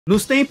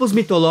Nos tempos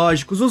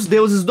mitológicos, os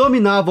deuses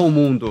dominavam o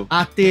mundo.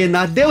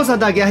 Atena, deusa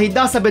da guerra e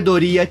da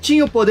sabedoria,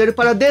 tinha o poder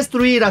para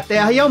destruir a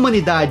terra e a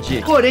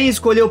humanidade. Porém,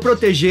 escolheu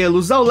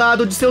protegê-los ao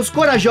lado de seus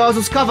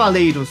corajosos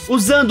cavaleiros.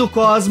 Usando o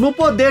cosmo, o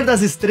poder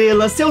das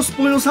estrelas, seus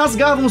punhos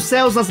rasgavam os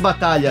céus nas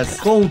batalhas.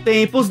 Com o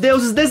tempo, os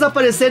deuses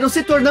desapareceram,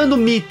 se tornando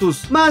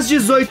mitos. Mas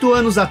 18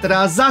 anos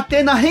atrás,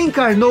 Atena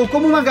reencarnou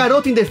como uma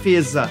garota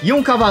indefesa. E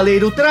um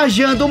cavaleiro,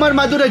 trajando uma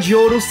armadura de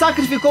ouro,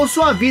 sacrificou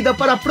sua vida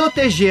para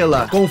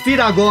protegê-la.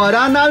 Confira agora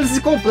a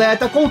análise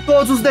completa com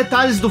todos os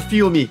detalhes do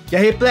filme, que é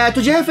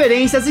repleto de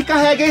referências e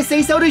carrega a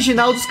essência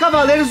original dos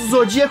Cavaleiros do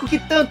Zodíaco que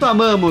tanto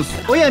amamos.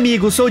 Oi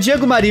amigos, sou o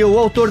Diego Maryo, o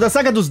autor da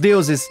Saga dos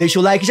Deuses. Deixa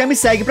o like e já me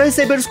segue para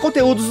receber os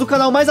conteúdos do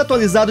canal mais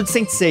atualizado de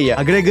Saint Seiya,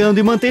 agregando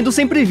e mantendo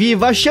sempre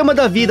viva a chama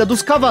da vida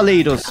dos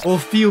Cavaleiros. O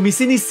filme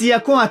se inicia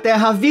com a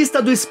Terra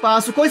vista do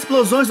espaço com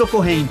explosões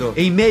ocorrendo.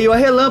 Em meio a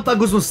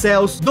relâmpagos nos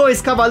céus,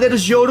 dois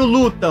Cavaleiros de Ouro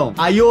lutam.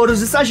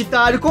 Aioros e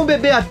Sagitário, com o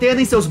bebê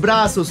Atena em seus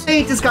braços,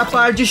 tenta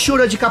escapar de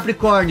Shura de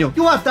Capricórnio,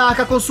 que o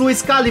ataca com sua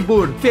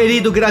Excalibur.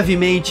 Ferido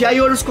gravemente,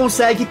 Aioros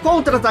consegue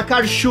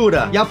contra-atacar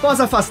Shura, e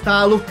após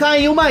afastá-lo,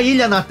 cai em uma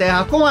ilha na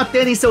Terra com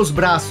Atena em seus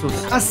braços.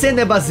 A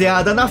cena é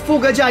baseada na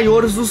fuga de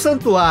Aioros do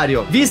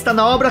Santuário, vista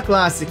na obra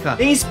clássica,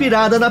 e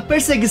inspirada na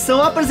perseguição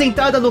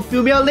apresentada no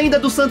filme A Lenda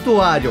do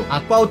Santuário,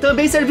 a qual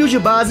também serviu de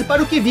base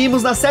para o que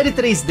vimos na série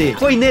 3D.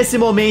 Foi nesse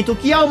momento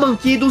que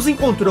Al-Mankido os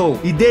encontrou,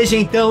 e desde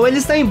então ele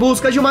está em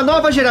busca de uma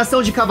nova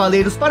geração de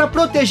cavaleiros para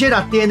proteger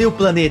Atena e o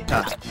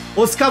planeta.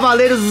 Os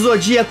Cavaleiros do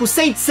Zodíaco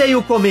Saint Seiya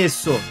o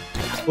Começo.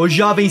 O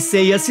jovem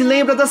Seiya se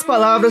lembra das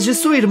palavras de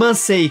sua irmã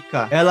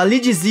Seika. Ela lhe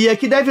dizia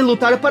que deve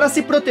lutar para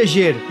se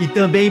proteger e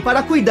também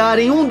para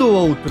cuidarem um do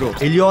outro.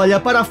 Ele olha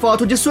para a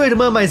foto de sua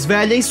irmã mais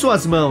velha em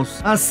suas mãos.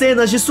 As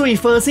cenas de sua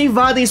infância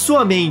invadem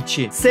sua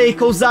mente.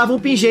 Seika usava um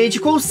pingente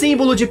com o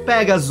símbolo de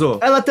Pégaso.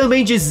 Ela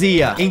também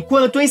dizia,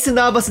 enquanto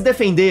ensinava a se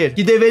defender,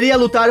 que deveria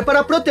lutar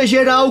para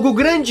proteger algo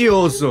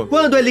grandioso.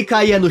 Quando ele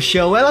caía no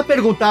chão, ela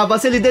perguntava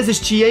se ele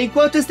desistia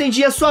enquanto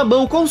estendia sua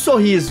mão com um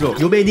sorriso.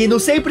 E o menino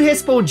sempre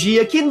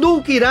respondia que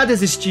nunca irá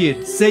desistir.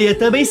 Seiya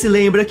também se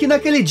lembra que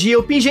naquele dia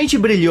o pingente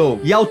brilhou,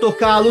 e ao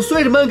tocá-lo, sua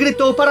irmã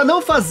gritou para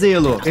não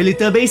fazê-lo. Ele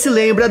também se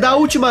lembra da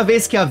última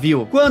vez que a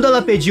viu, quando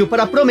ela pediu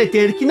para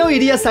prometer que não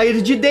iria sair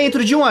de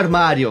dentro de um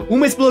armário.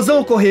 Uma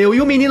explosão ocorreu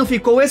e o menino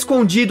ficou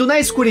escondido na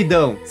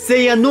escuridão.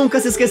 Seiya nunca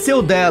se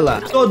esqueceu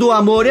dela. Todo o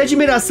amor e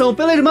admiração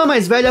pela irmã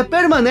mais velha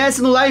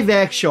permanece no live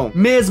action.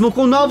 Mesmo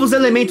com novos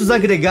elementos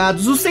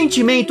agregados, o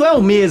sentimento é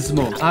o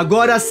mesmo.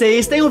 Agora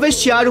Seiya tem um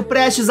vestiário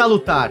prestes a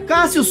lutar.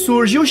 Cassius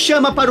surge e o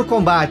chama para o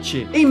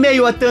combate. Em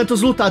meio a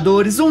tantos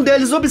lutadores, um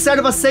deles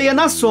observa Seiya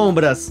nas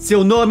sombras.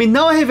 Seu nome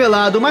não é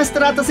revelado, mas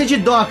trata-se de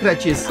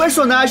Dócrates,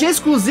 personagem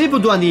exclusivo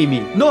do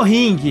anime. No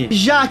ringue,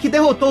 Jaque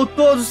derrotou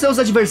todos os seus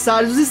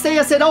adversários e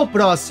Seiya será o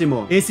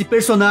próximo. Esse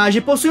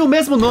personagem possui o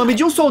mesmo nome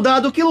de um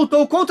soldado que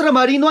lutou contra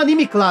Marin no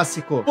anime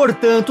clássico.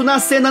 Portanto, na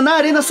cena na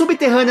arena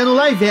subterrânea no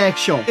live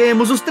action,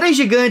 temos os três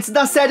gigantes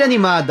da série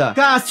animada,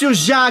 Cassius,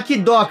 Jaque e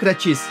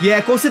Dócrates, e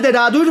é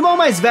considerado o irmão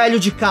mais velho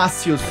de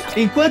Cassius.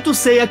 Enquanto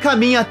Seiya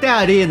caminha até a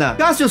arena,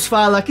 Cassius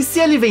fala que se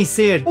ele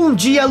vencer, um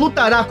dia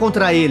lutará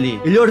contra ele.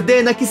 Ele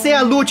ordena que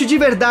Seiya lute de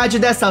verdade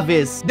dessa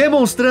vez,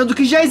 demonstrando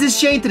que já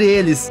existia entre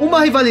eles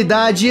uma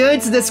rivalidade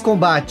antes desse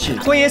combate.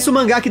 Conheça o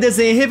mangá que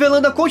desenha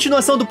revelando a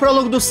continuação do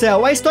Prólogo do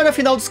Céu, a história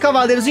final dos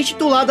Cavaleiros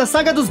intitulada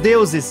Saga dos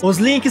Deuses. Os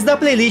links da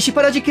playlist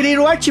para adquirir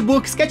o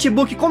artbook,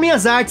 sketchbook com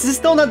minhas artes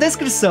estão na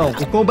descrição.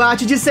 O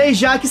combate de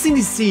Seja que se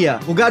inicia.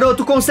 O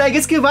garoto consegue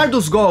esquivar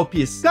dos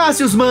golpes.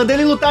 Cassius manda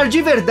ele lutar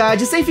de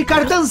verdade sem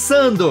ficar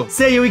dançando.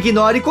 Seiya o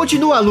ignora e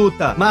continua a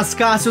luta, mas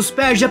Cassius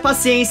perde a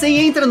paciência e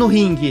entra no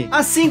ringue.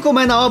 Assim como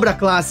é na obra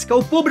clássica,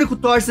 o público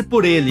torce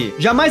por ele.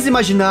 Jamais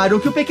imaginaram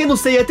que o pequeno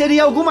Seiya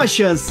teria alguma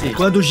chance.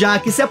 Quando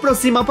Jaque se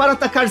aproxima para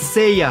atacar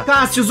Seiya,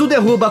 Cassius o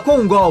derruba com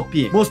um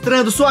golpe,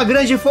 mostrando sua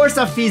grande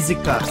força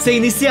física. Se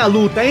inicia a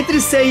luta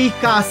entre Seiya e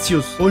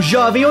Cassius. O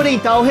jovem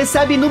oriental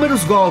recebe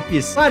inúmeros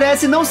golpes.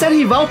 Parece não ser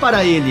rival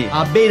para ele.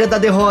 À beira da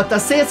derrota,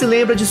 Seiya se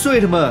lembra de sua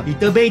irmã e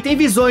também tem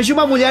visões de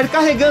uma mulher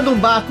carregando um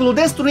báculo,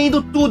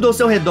 destruindo tudo ao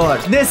seu redor.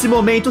 Nesse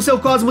momento, seu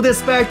cosmo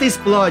desperta e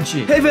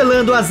explode,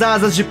 revelando as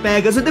asas de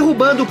Pégaso e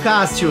derrubando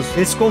Cassius.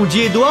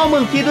 Escondido,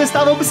 Al-Mankido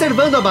estava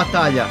observando a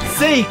batalha.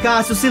 Seiya e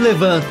Cassius se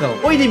levantam.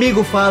 O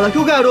inimigo fala que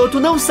o garoto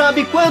não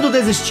sabe quando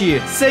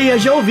desistir. Seiya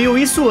já ouviu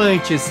isso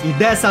antes e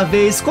dessa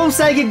vez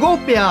consegue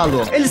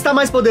golpeá-lo. Ele está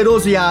mais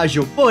poderoso e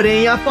ágil,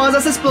 porém, após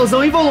essa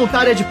explosão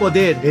involuntária de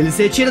poder, ele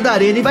se retira da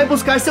arena e vai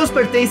buscar seus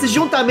pertences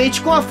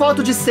juntamente com a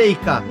foto de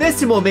Seika.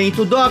 Nesse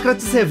momento,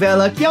 Dócrates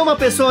revela que é uma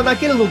pessoa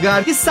naquele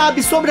lugar que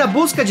sabe sobre a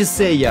busca de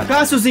Seiya.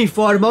 Cassius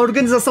informa informa a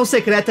organização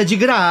secreta de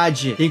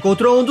Graad, que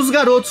encontrou um dos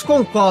garotos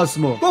com o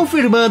Cosmo,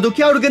 confirmando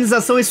que a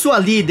organização e sua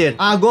líder,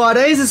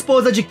 agora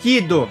ex-esposa de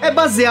Kido, é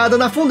baseada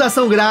na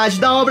Fundação Graad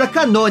da obra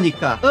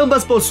canônica.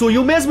 Ambas possuem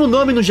o mesmo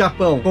nome no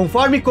Japão,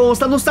 conforme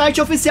consta no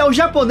site oficial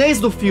japonês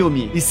do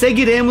filme, e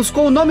seguiremos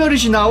com o nome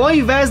original ao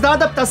invés da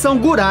adaptação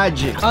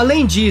Gurad.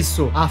 Além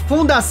disso, a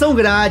Fundação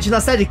Graad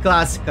na série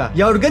clássica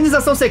e a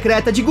organização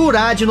secreta de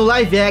Gurad no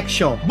live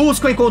action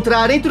buscam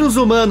encontrar entre os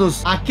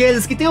humanos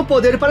aqueles que têm o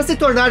poder para se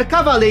tornar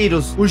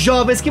cavaleiros, os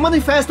jovens que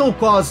manifestam o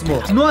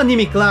cosmo. No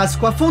anime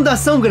clássico, a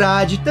Fundação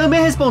Graad também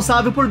é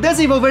responsável por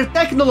desenvolver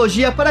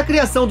tecnologia para a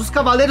criação dos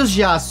Cavaleiros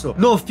de Aço.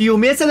 No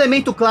filme, esse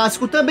elemento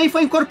clássico também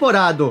foi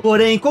incorporado,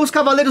 porém com os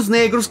Cavaleiros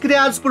Negros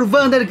criados por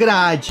Vander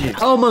Graad.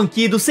 Alman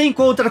Kido se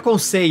encontra com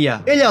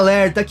Seiya. Ele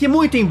alerta que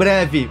muito em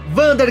breve,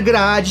 Vander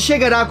Graad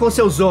chegará com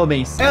seus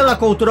homens. Ela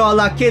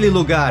controla aquele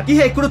lugar e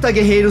recruta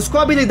guerreiros com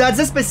habilidades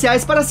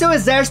especiais para seu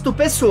exército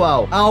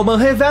pessoal. Alman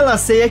revela a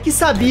Seiya que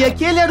sabia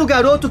que ele era o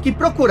garoto que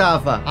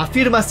procurava,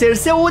 afirma ser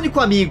seu único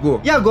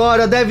amigo, e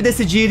agora deve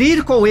decidir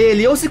ir com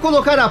ele ou se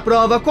colocar à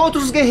prova contra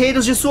os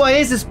guerreiros de sua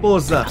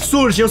ex-esposa.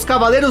 Surgem os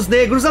Cavaleiros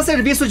Negros a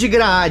serviço de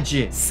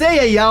Graad.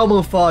 Seiya e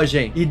Alman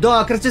fogem, e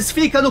Dócrates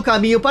fica no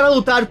caminho para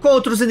lutar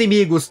contra os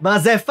inimigos,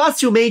 mas é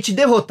facilmente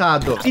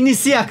derrotado.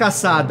 Inicia a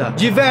caçada.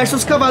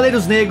 Diversos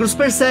Cavaleiros Negros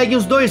perseguem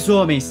os dois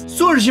homens.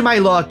 Surge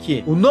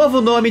Mylock, o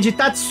novo nome de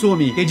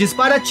Tatsumi, que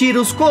dispara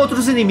tiros contra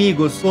os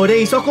inimigos,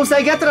 porém só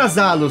consegue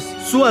atrasá-los.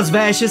 Suas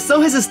vestes são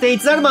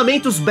resistentes a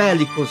armamentos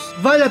bélicos.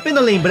 Vale a pena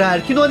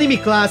lembrar que no anime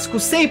clássico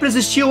sempre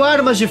existiu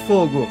armas de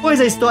fogo, pois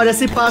a história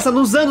se passa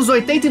nos anos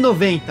 80 e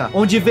 90,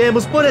 onde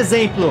vemos, por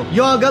exemplo,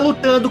 Yoga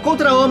lutando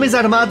contra homens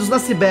armados na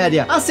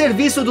Sibéria, a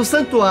serviço do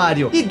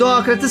santuário, e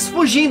Dócrates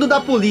fugindo da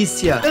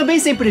polícia. Também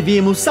sempre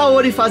vimos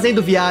Saori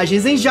fazendo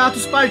viagens em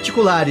jatos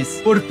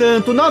particulares.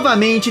 Portanto,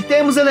 novamente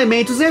temos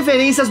elementos e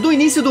referências do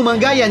início do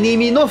mangá e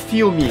anime no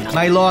filme.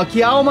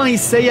 Mylock, Alman e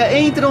Seiya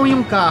entram em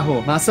um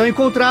carro, mas são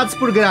encontrados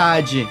por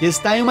Graad, que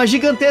está em uma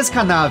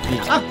gigantesca nave,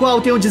 a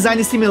qual tem um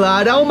design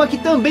similar a uma que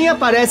também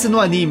aparece no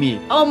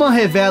anime. Alman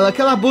revela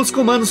que ela busca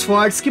humanos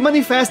fortes que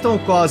manifestam o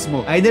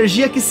cosmo, a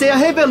energia que Seiya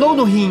revelou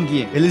no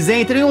ringue. Eles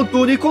entram em um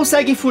túnel e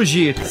conseguem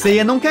fugir.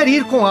 Seiya não quer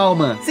ir com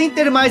Alman, sem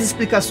ter mais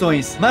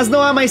explicações, mas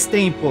não há mais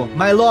tempo.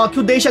 Mylock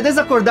o deixa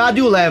desacordado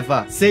e o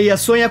leva. Seiya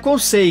sonha com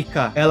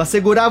Seika. Ela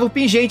segurava o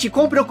pingente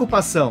com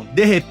preocupação.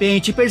 De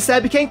repente,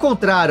 percebe que a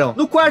encontraram.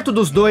 No quarto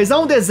dos dois há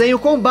um desenho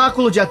com o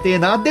báculo de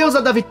Atena, a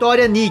deusa da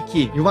vitória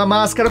Nike, e uma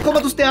máscara como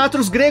a dos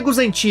teatros gregos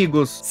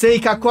antigos.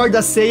 Seika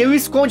acorda Seiya e o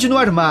esconde no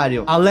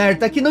armário.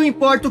 Alerta que não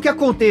importa o que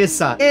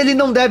aconteça, ele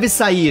não deve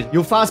sair, e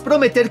o faz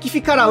prometer que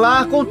ficará lá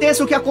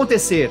aconteça o que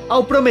acontecer.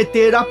 Ao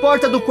prometer, a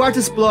porta do quarto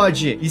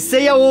explode, e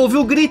Seiya ouve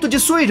o grito de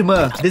sua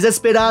irmã.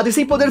 Desesperado e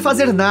sem poder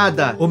fazer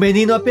nada, o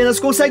menino apenas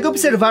consegue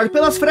observar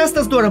pelas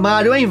frestas do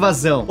armário a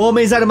invasão.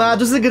 Homens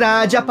armados e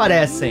Graad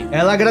aparecem.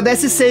 Ela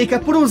agradece Seika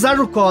por usar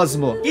o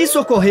cosmo. Isso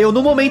ocorreu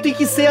no momento em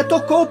que Seiya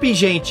tocou o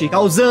pingente,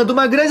 causando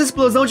uma grande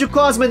explosão de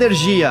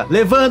cosmo-energia,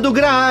 levando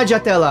Graad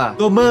até lá.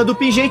 Tomando o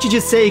pingente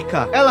de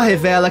Seika, ela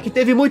revela que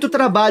teve muito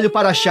trabalho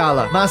para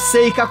achá-la, mas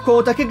Seika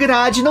conta que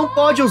Graad não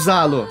pode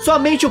usá-lo.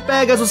 Somente o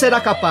Pégaso será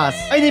capaz.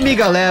 A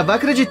inimiga leva,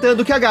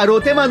 acreditando que a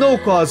garota emanou o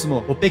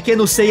cosmo. O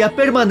pequeno Seiya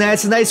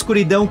permanece na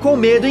escuridão com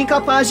medo e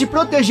incapaz de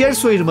proteger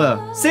sua irmã.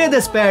 Seiya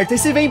desperta e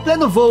se vê em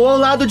pleno voo ao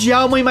lado de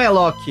Alman e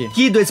Mylock.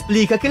 Kido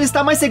explica que ele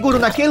está mais seguro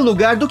naquele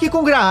lugar do que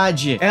com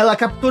Graad. Ela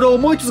capturou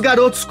muitos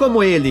garotos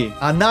como ele.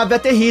 A nave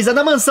aterriza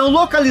na mansão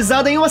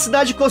localizada em uma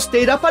cidade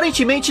costeira,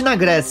 aparentemente na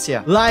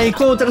Grécia. Lá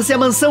encontra-se a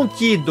mansão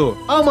Kido.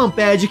 Alman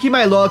pede que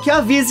Mylock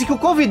avise que o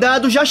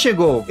convidado já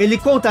chegou. Ele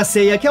conta a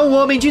Seiya que é um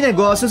homem de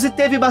negócios e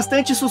teve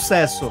bastante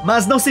sucesso,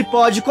 mas não se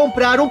pode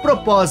comprar um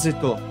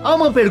propósito.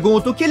 Alman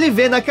pergunta o que ele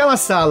vê naquela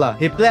sala,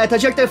 repleta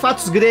de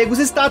artefatos gregos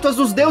e estátuas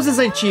dos deuses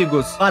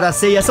antigos. Para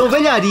Seiya são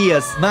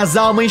velharias, mas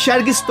Alman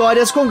enxerga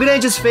histórias com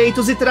grandes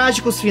feitos e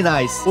trágicos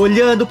finais.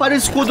 Olhando para o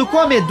escudo com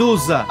a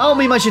medusa,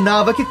 Alman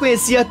imaginava que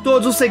conhecia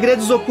todos os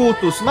segredos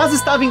ocultos, mas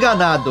estava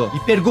enganado, e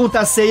pergunta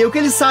a Seiya o que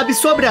ele sabe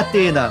sobre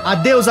Atena, a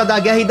deusa da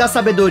guerra e da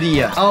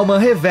sabedoria. Alman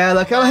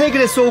revela que ela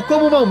regressou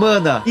como uma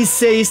humana, e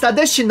Seiya está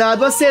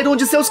destinado a ser um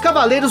de seus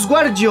cavaleiros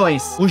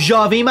guardiões. O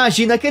jovem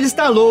imagina que ele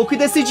está louco e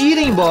decide ir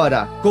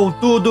embora.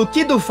 Contudo,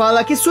 Kido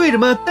fala que sua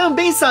irmã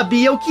também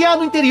sabia o que há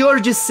no interior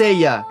de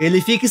Seiya.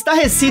 Ele fica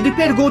estarrecido e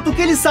pergunta o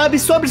que ele sabe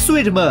sobre sua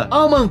irmã.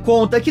 Alman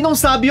conta que não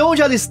sabe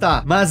onde ela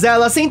está, mas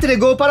ela se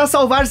entregou para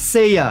salvar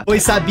Seiya,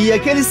 pois sabia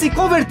que ele se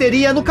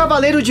converteria no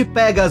Cavaleiro de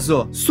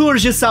Pégaso.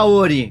 Surge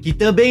Saori, que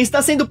também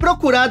está sendo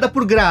procurada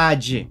por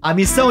Graad. A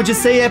missão de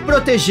Seiya é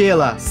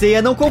protegê-la.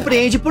 Seiya não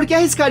compreende porque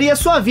arriscaria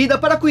sua vida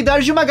para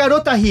cuidar de uma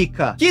garota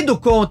rica. Kido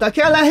conta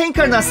que ela é a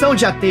reencarnação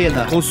de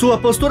Atena, com sua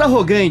postura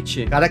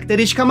arrogante,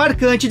 característica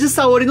marcante de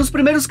Saori nos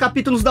primeiros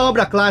capítulos da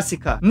obra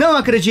clássica. Não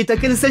acredita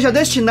que ele seja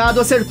destinado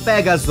a ser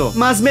Pégaso,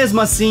 mas mesmo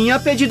assim, a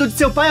pedido de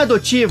seu pai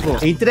adotivo,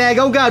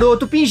 entrega ao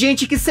garoto o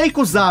pingente que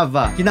Seika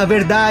usava, que na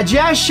verdade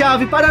é a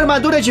chave para a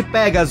armadura de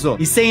Pégaso,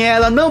 e sem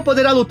ela não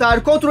poderá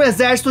lutar contra o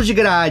exército de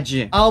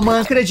Graad.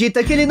 Alman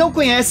acredita que ele não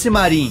conhece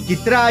Marin, que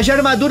traje a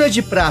armadura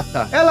de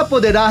prata. Ela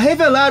poderá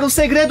revelar o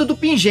segredo do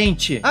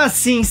pingente.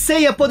 Assim,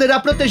 Seiya poderá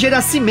proteger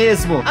a si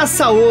mesmo, a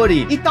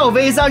Saori, e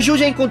talvez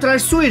ajude a encontrar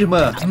sua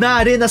irmã. Na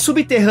arena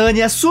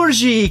subterrânea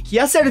surge Ikki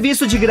a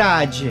serviço de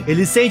Grade.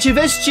 Ele sente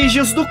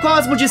vestígios do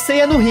cosmo de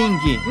Seiya no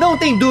ringue. Não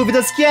tem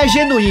dúvidas que é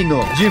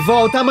genuíno. De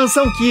volta à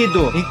mansão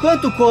Kido.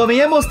 Enquanto comem,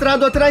 é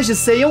mostrado atrás de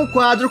Seiya um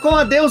quadro com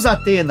a deusa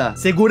Athena,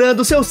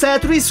 segurando seu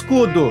cetro e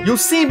escudo, e o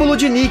símbolo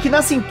de Nick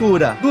na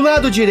cintura. Do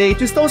lado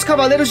direito estão os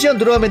Cavaleiros de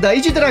Andrômeda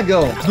e de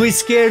Dragão. Do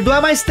esquerdo há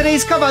mais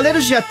 3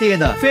 Cavaleiros de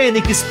Athena: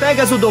 Fênix,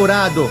 Pégaso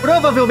Dourado,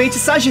 provavelmente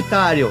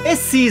Sagitário, e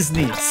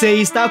Cisne.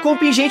 Seiya está com um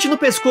pingente no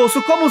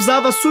pescoço como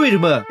usava sua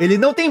irmã. Ele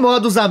não tem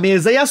modos à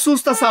mesa e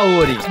assusta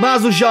Saori.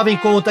 Mas o jovem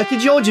conta que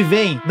de onde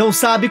vem, não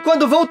sabe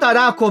quando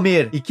voltará a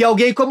comer, e que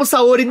alguém como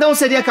Saori não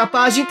seria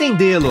capaz de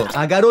entendê-lo.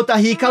 A garota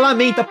rica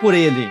lamenta por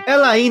ele.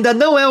 Ela ainda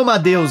não é uma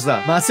deusa,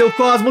 mas seu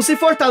cosmo se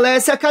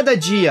fortalece a cada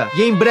dia,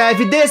 e em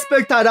breve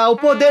despertará o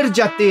poder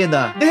de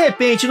Athena. De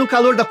repente, no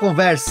calor da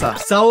conversa,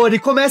 Saori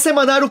começa a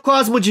emanar o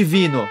cosmo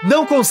divino.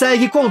 Não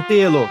consegue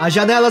contê-lo. As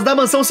janelas da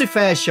mansão se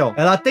fecham.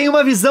 Ela tem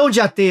uma visão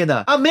de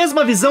Athena, a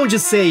mesma visão de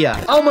Seiya.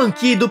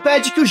 Almanquido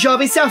pede que o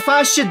jovem se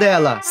afaste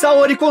dela.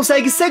 Saori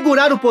consegue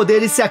segurar o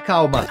poder e se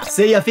acalma.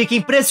 Seiya fica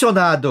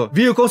impressionado.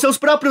 Viu com seus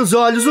próprios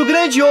olhos o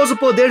grandioso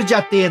poder de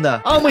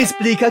Athena. Alma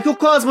explica que o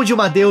cosmo de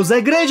uma deusa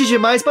é grande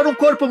demais para um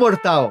corpo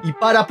mortal. E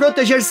para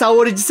proteger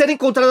Saori de ser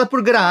encontrada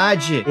por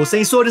Grade, os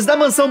sensores da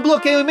mansão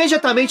bloqueiam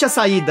imediatamente as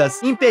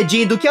saídas,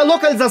 impedindo que a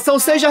localização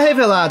seja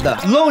revelada.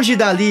 Longe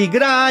dali,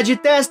 Grade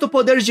testa o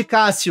poder de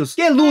Cassius,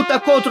 que luta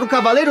contra um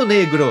Cavaleiro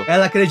Negro.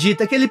 Ela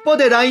acredita que ele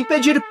poderá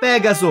impedir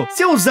Pégaso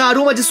se usar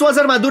uma de suas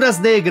armaduras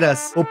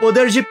negras. O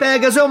poder de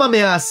Pégaso é uma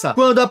ameaça.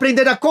 Quando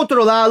aprender a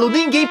controlá-lo,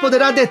 ninguém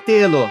poderá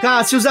detê-lo.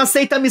 Cassius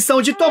aceita a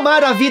missão de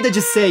tomar a vida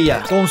de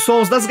Seiya, com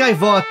sons das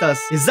gaivotas,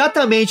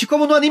 exatamente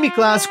como no anime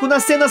clássico,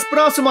 nas cenas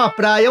próximo à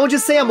praia onde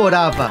Seiya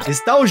morava.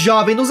 Está o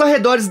jovem nos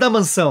arredores da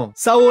mansão.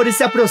 Saori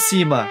se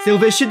aproxima. Seu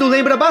vestido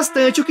lembra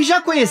bastante o que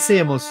já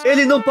conhecemos.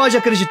 Ele não pode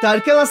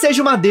acreditar que ela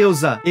seja uma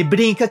deusa, e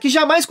brinca que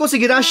jamais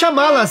conseguirá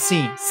chamá-la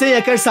assim.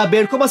 Seiya quer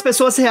saber como as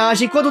pessoas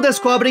reagem quando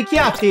descobrem que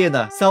é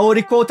Athena.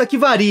 Saori conta que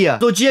varia.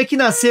 No dia que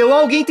nasceu,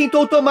 alguém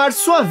tentou tomar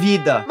sua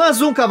vida,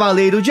 mas um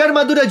cavaleiro de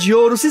armadura de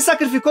ouro se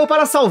sacrificou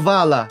para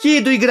salvá-la.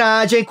 Kido e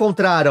Grade a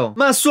encontraram,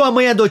 mas sua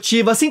mãe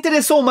adotiva se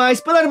interessou mais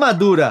pela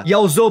armadura e a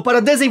usou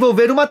para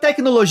desenvolver uma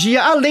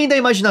tecnologia além da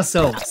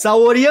imaginação.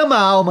 Saori ama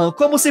Alman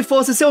como se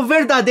fosse seu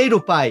verdadeiro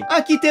pai.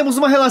 Aqui temos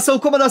uma relação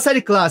como a da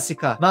série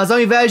clássica, mas ao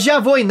invés de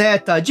avô e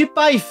neta, de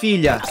pai e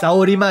filha.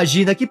 Saori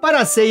imagina que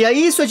para Seiya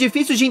isso é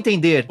difícil de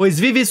entender, pois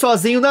vive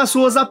sozinho nas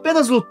ruas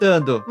apenas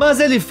lutando. Mas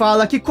ele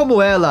fala que,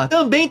 como ela,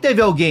 também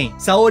teve alguém.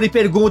 Saori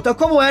pergunta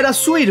como era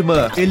sua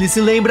irmã. Ele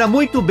se lembra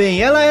muito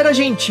bem, ela era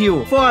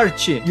gentil,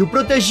 forte e o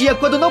protegia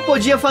quando não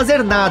podia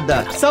fazer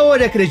nada.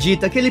 Saori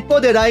acredita que ele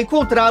poderá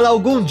encontrá-la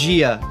algum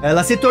dia.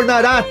 Ela se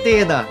tornará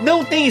Athena,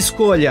 não tem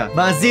escolha,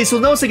 mas isso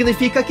não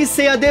significa que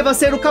Seiya deva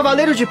ser o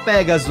Cavaleiro de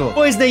Pégaso,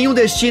 pois nenhum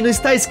destino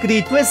está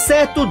escrito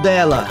exceto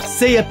dela.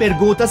 Seiya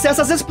pergunta se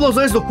essas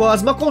explosões do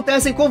cosmo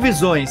acontecem com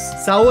visões.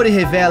 Saori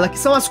revela que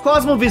são as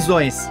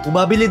cosmovisões,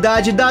 uma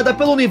habilidade dada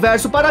pelo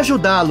universo para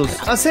ajudá-los.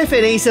 As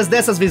referências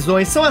dessas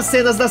visões são as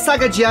cenas da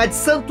Saga de Hades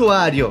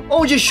Santuário,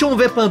 onde Shun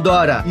vê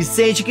Pandora e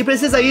sente que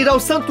precisa ir ao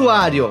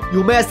santuário, e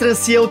o mestre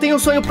ancião tem um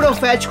sonho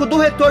profético do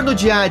retorno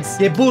de Hades,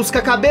 que busca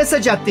a cabeça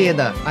de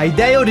Athena. A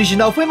ideia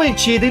original foi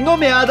mantida e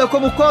nomeada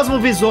como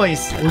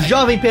Cosmovisões. O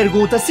jovem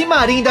pergunta se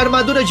Marin da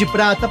armadura de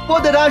prata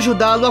poderá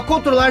ajudá-lo a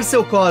controlar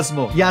seu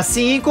cosmo e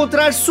assim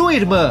encontrar sua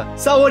irmã.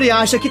 Saori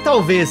acha que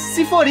talvez,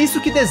 se for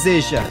isso que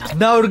deseja.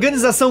 Na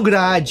organização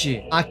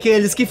Grade,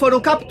 aqueles que foram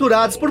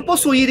capturados por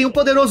possuírem um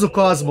poderoso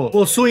cosmo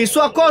possuem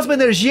sua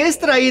cosmoenergia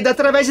extraída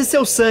através de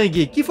seu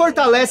sangue, que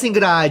fortalecem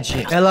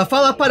Grade. Ela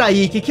fala para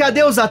Ikki que a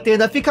deusa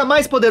Athena fica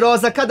mais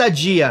poderosa a cada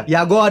dia, e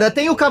agora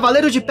tem o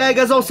Cavaleiro de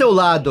Pégaso ao seu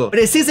lado.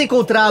 Precisa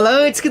encontrá-la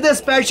antes que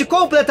desperte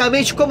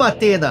completamente como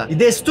Athena e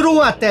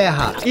destrua a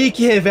Terra.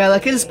 Ikki revela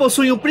que eles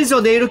possuem um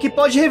prisioneiro que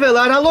pode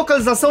revelar a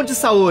localização de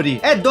Saori.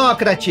 É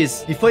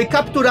Dócrates, e foi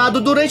capturado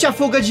durante a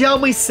fuga de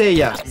Alma e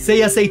Seiya.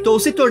 Seiya aceitou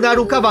se tornar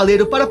um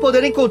cavaleiro para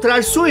poder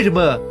encontrar sua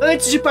irmã.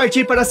 Antes de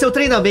partir para seu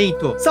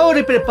treinamento,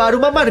 Saori prepara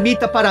uma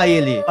marmita para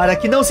ele, para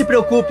que não se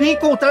preocupe em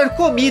encontrar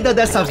comida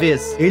dessa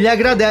vez. Ele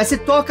agradece e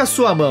toca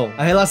sua mão.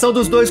 A relação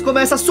dos dois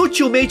começa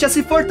sutilmente a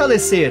se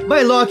fortalecer.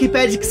 Mylock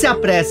pede que se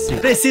apresse.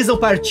 Precisam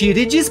partir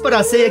e diz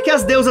para Seiya que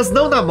as deusas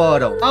não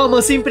namoram.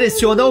 Alma se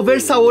impressiona ao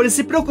ver Saori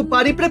se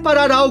preocupar em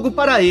preparar algo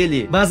para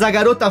ele, mas a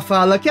garota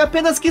fala que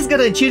apenas quis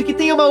garantir que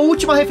tenha uma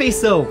última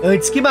refeição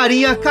antes que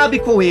Marin acabe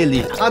com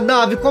ele. A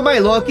nave com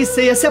Mylock e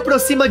Seiya se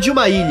aproxima de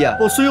uma ilha.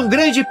 Possui um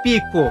grande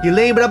pico que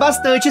lembra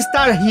bastante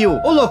Star Hill,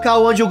 o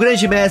local onde o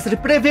grande mestre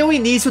prevê o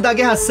início da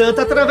Guerra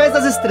Santa através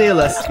das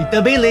estrelas, e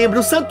também lembra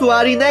o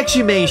santuário em Next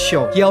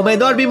Dimension, que é uma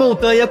enorme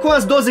montanha com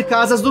as 12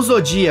 casas do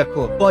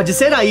Zodíaco. Pode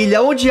ser a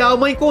ilha onde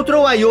Alma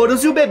encontrou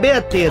Aioros e o bebê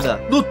Athena.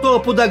 No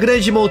topo da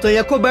grande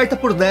montanha coberta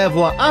por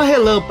névoa, há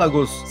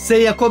relâmpagos.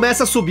 Seiya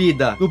começa a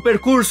subida. No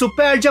percurso,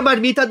 perde a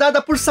marmita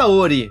dada por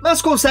Saori,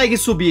 mas consegue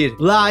subir.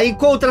 Lá, lá,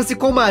 encontra-se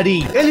com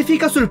Marin. Ele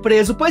fica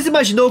surpreso, pois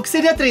imaginou que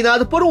seria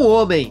treinado por um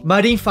homem.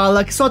 Marin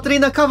fala que só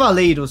treina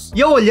cavaleiros.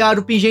 E ao olhar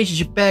o pingente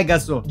de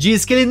Pégaso,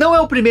 diz que ele não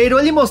é o primeiro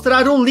a lhe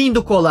mostrar um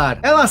lindo colar.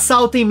 Ela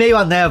salta em meio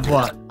à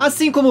névoa.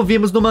 Assim como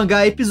vimos no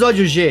mangá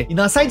Episódio G e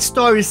na side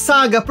story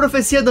Saga,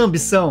 Profecia da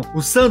Ambição,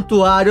 o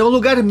santuário é um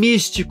lugar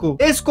místico,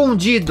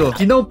 escondido,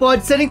 que não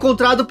pode ser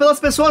encontrado pelas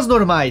pessoas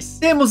normais.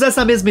 Temos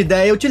essa mesma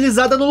ideia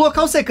utilizada no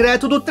local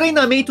secreto do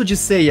treinamento de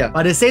Seiya,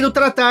 parecendo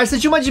tratar-se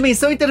de uma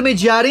dimensão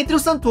intermediária entre o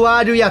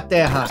santuário e a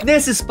Terra.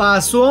 Nesse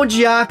espaço,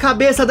 onde há a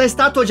cabeça da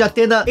estátua de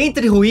Atena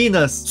entre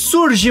ruínas,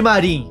 surge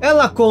Marin.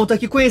 Ela conta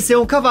que conheceu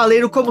um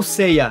cavaleiro como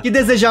Seiya, que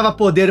desejava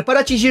poder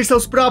para atingir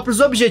seus próprios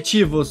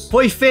objetivos.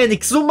 Foi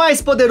Fênix, o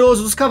mais poderoso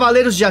dos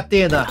cavaleiros de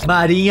Atena.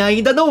 Marin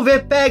ainda não vê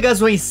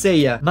Pégaso em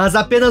Seiya, mas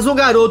apenas um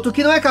garoto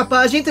que não é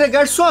capaz de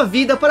entregar sua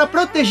vida para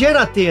proteger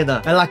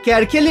Atena. Ela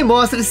quer que ele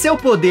mostre seu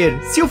poder.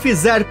 Se o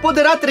fizer,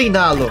 poderá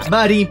treiná-lo.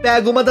 Marin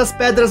pega uma das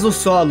pedras no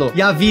solo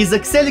e avisa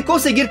que se ele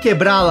conseguir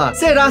quebrá-la,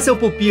 será seu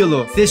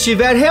pupilo. Se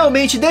estiver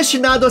realmente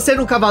destinado a ser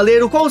um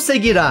cavaleiro,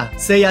 conseguirá.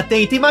 Seiya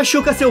tenta e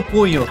machuca seu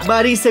punho.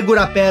 Marin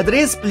segura a pedra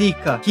e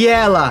explica que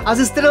ela, as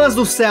estrelas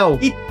do céu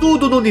e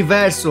tudo no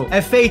universo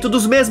é feito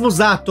dos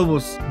mesmos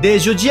átomos.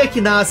 Desde o dia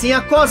que nascem, a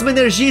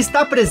cosmoenergia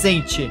está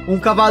presente. Um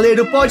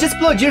cavaleiro pode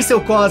explodir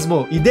seu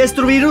cosmo e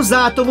destruir os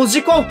átomos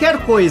de qualquer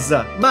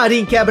coisa.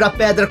 Marin quebra a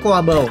pedra com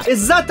a mão,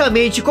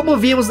 exatamente como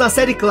vimos na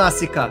série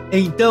clássica.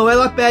 Então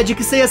ela pede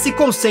que Seiya se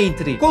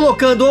concentre,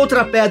 colocando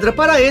outra pedra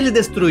para ele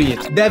destruir.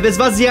 Deve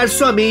esvaziar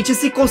sua mente e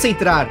se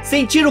concentrar,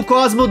 sentir o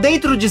cosmo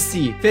dentro de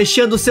si.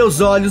 Fechando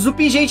seus olhos, o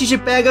pingente de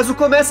Pégaso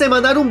começa a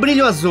emanar um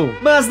brilho azul.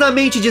 Mas na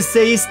mente de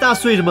Seiya está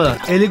sua irmã.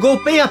 Ele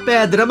golpeia a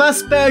pedra,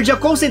 mas perde a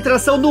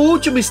concentração no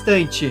último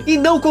instante e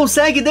não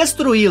consegue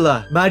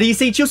destruí-la. Marin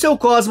sentiu seu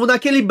cosmo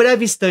naquele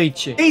breve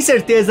instante. Tem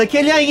certeza que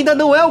ele ainda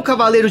não é o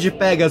cavaleiro de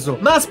Pégaso,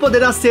 mas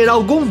poderá ser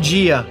algum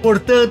dia.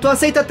 Portanto,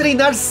 aceita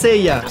treinar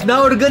Seiya.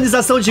 Na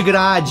organização de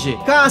grade,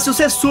 Cassius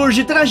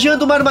ressurge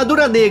trajando uma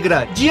armadura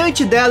negra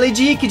diante dela e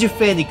de Ikki de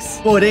Fênix.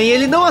 Porém,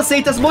 ele não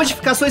aceita as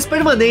modificações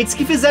permanentes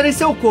que fizeram em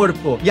seu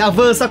corpo e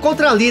avança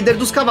contra a líder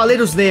dos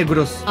Cavaleiros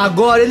Negros.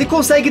 Agora ele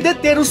consegue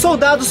deter os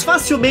soldados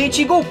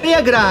facilmente e golpeia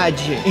a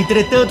grade.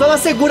 Entretanto, ela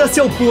segura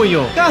seu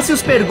punho.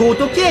 Cassius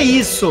pergunta o que é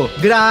isso.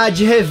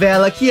 Grade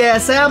revela que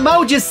essa é a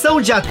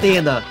maldição de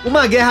Atena.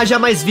 Uma guerra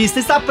jamais vista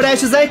está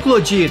prestes a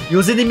eclodir e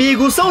os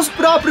inimigos são os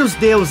próprios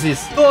deuses.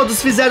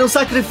 Todos fizeram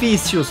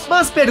sacrifícios,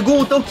 mas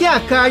perguntam o que é a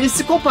carne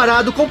se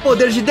comparado com o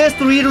poder de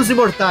destruir os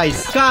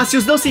imortais.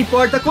 Cassius não se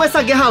importa com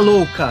essa guerra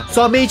louca,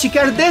 somente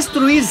quer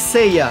destruir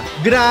Seiya.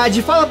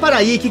 Grade fala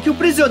para Ikki que o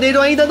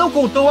prisioneiro ainda não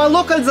contou a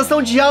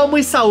localização de Almo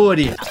e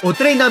Saori. O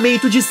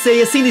treinamento de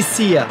Seiya se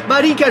inicia.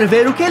 Marin quer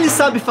ver o que ele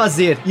sabe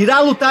fazer. Irá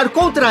lutar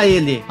contra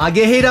ele. A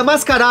guerreira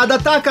mascarada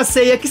ataca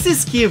Seiya, que se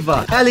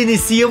esquiva. Ela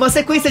inicia uma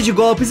sequência de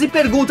golpes e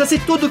pergunta se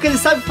tudo que ele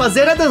sabe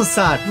fazer é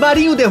dançar.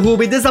 Marin o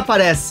derruba e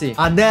desaparece.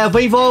 A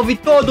névoa envolve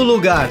todo o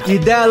lugar e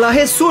dela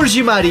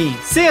ressurge Marin.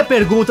 Seiya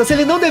pergunta se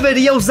ele não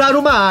deveria usar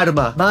uma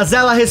arma, mas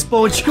ela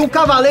responde que um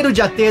cavaleiro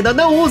de Atena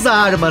não usa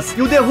armas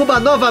e o derruba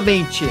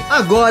novamente.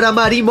 Agora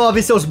Marin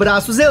move seus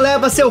braços e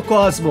eleva seu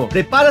cosmo.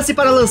 Prepara-se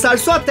para lançar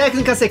sua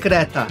técnica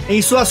secreta.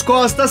 Em suas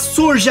costas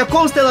surge a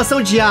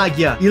constelação de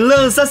Águia e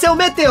lança seu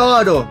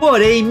meteoro.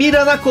 Porém,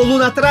 mira na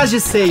coluna atrás de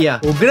Seiya.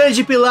 O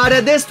grande pilar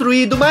é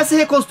destruído, mas se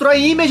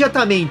reconstrói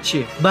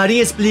imediatamente. Marin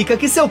explica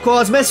que seu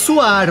cosmo é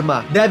sua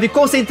arma. Deve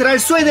concentrar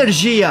sua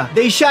energia,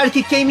 deixar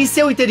que queime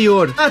seu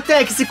interior,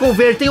 até que se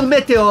converta em um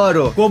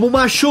meteoro, como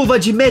uma chuva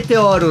de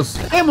meteoros.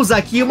 Temos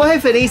aqui uma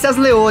referência às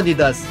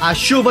Leônidas, a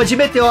chuva de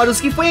meteoros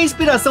que foi a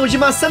inspiração de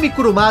Masami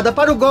Kurumada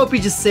para o golpe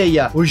de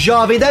Seiya. O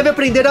jovem deve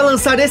aprender a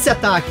lançar esse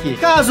ataque,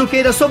 caso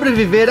queira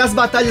sobreviver às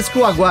batalhas que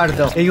o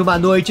aguardam. Em uma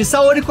noite,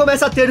 Saori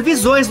começa a ter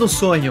visões no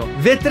sonho.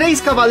 Vê 3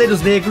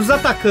 cavaleiros negros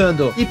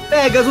atacando e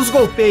Pégaso os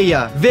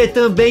golpeia. Vê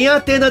também a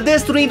Atena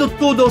destruindo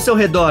tudo ao seu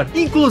redor,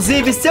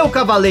 inclusive seu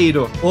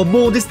cavaleiro. O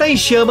mundo está em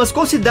chamas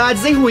com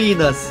cidades em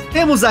ruínas.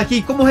 Temos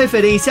aqui como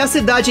referência a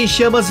cidade em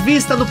chamas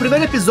vista no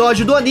primeiro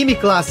episódio do anime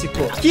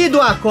clássico.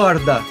 Kido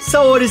acorda.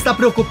 Saori está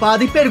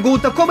preocupado e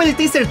pergunta como ele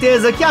tem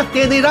certeza que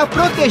Atena irá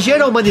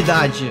proteger a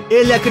humanidade.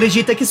 Ele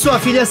acredita que sua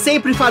filha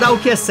sempre fará o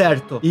que é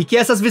certo e que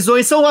essas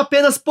visões são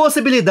apenas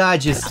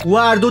possibilidades. O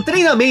árduo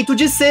treinamento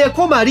de Seiya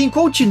com Marin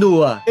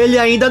continua. Ele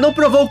ainda não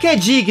provou que é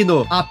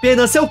digno,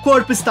 apenas seu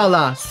corpo está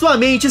lá, sua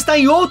mente está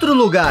em outro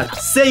lugar.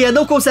 Seiya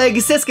não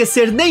consegue se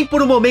esquecer nem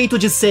por um momento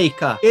de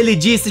Seika. Ele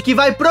disse que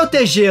vai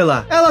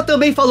protegê-la. Ela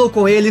também falou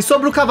com ele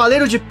sobre o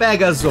Cavaleiro de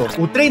Pégaso.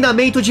 O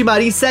treinamento de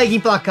Marin segue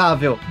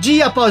implacável.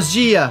 Dia após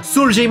dia,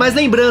 surgem mais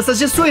lembranças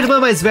de sua irmã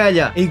mais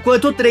velha,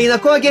 enquanto treina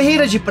com a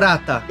Guerreira de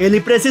Prata. Ele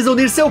precisa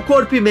unir seu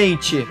corpo e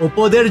mente. O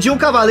poder de um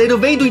cavaleiro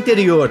vem do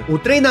interior. O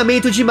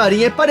treinamento de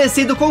Marin é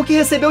parecido com o que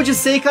recebeu de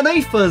Seika na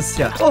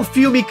infância. O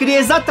filme cria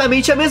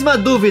exatamente a mesma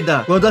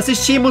dúvida quando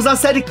assistimos a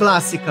série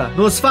clássica.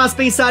 Nos faz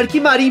pensar que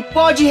Marin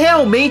pode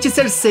realmente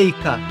ser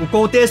Seika. O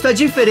contexto é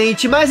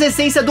diferente, mas a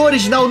essência do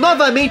original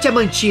novamente é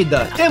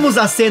mantida. Temos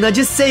a cena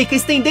de Seika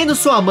estendendo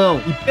sua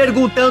mão e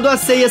perguntando a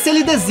Seiya se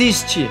ele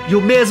desiste. E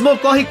o mesmo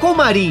ocorre ocorre com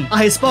Marin? A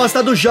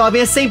resposta do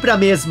jovem é sempre a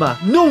mesma: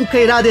 nunca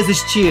irá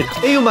desistir.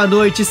 Em uma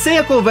noite,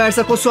 Seiya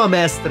conversa com sua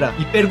mestra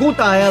e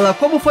pergunta a ela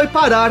como foi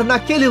parar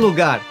naquele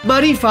lugar.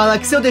 Marin fala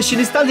que seu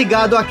destino está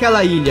ligado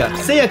àquela ilha.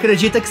 Seiya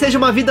acredita que seja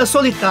uma vida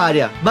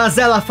solitária, mas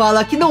ela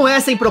fala que não é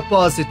sem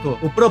propósito.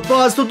 O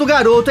propósito do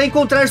garoto é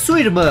encontrar sua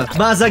irmã,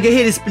 mas a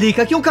guerreira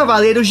explica que um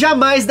cavaleiro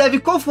jamais deve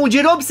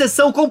confundir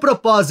obsessão com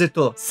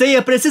propósito.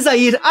 Seiya precisa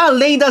ir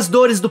além das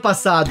dores do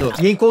passado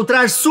e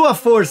encontrar sua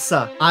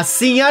força.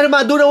 Assim, a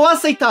armadura o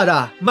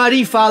aceitará.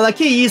 Marin fala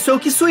que isso é o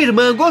que sua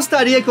irmã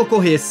gostaria que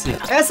ocorresse.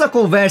 Essa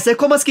conversa é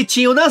como as que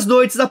tinham nas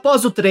noites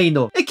após o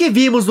treino, e que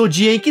vimos no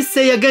dia em que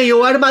Seiya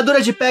ganhou a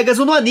armadura de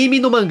Pégaso no anime e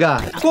no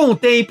mangá. Com o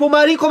tempo,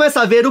 Marin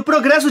começa a ver o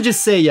progresso de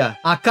Seiya.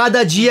 A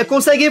cada dia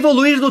consegue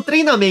evoluir no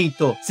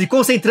treinamento, se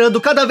concentrando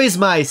cada vez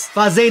mais,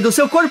 fazendo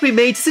seu corpo e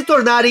mente se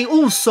tornarem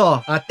um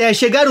só, até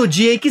chegar o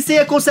dia em que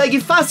Seiya consegue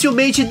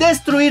facilmente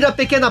destruir a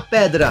pequena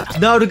pedra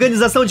na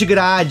organização de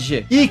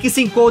grade, e que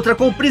se encontra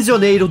com o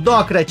prisioneiro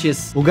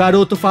Dócrates. O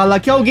garoto fala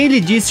que alguém lhe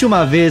disse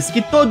uma vez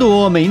que todo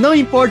homem, não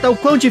importa o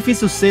quão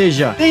difícil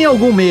seja, tem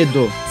algum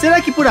medo.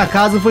 Será que por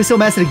acaso foi seu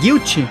mestre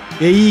Guilty?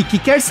 E Ikki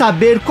quer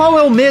saber qual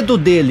é o medo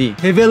dele,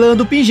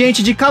 revelando o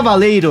pingente de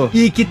cavaleiro.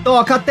 Ikki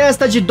toca a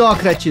testa de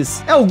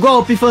Dócrates. É o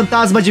golpe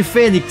fantasma de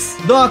Fênix.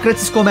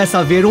 Dócrates começa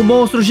a ver um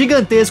monstro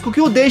gigantesco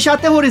que o deixa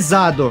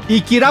aterrorizado, e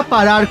que irá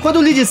parar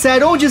quando lhe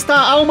disser onde está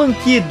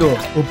Almanquido.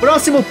 O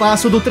próximo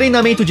passo do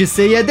treinamento de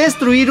Seiya é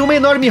destruir uma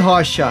enorme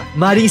rocha.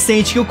 Marin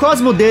sente que o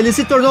cosmo dele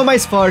se tornou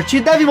mais forte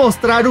e deve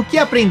mostrar o que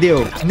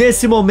aprendeu.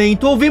 Nesse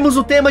momento, ouvimos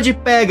o tema de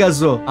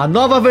Pégaso, a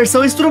nova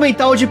versão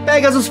instrumental de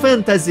Pegasus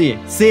Fantasy.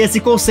 Seiya se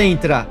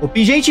concentra. O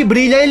pingente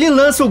brilha e ele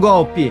lança o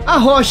golpe. A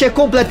rocha é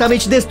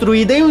completamente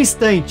destruída em um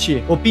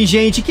instante. O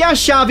pingente, que é a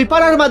chave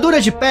para a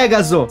armadura de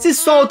Pégaso, se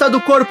solta do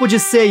corpo de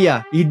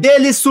Seiya, e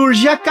dele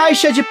surge a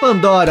caixa de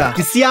Pandora,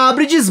 que se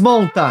abre e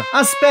desmonta.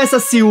 As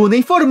peças se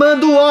unem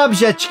formando o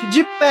Object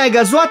de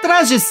Pégaso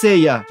atrás de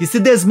Seiya, que se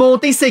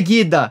desmonta em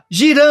seguida,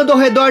 girando ao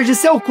redor de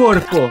seu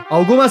corpo.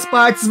 Algumas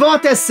partes vão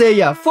até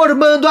Seiya,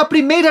 formando a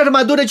primeira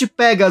armadura de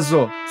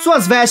Pégaso.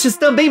 Suas vestes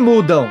também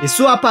mudam, e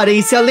sua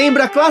aparência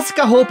lembra a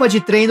clássica roupa de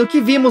treino que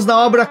vimos na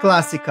obra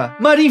clássica.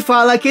 Marin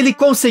fala que ele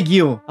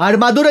conseguiu. A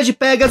armadura de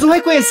Pégaso o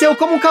reconheceu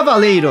como um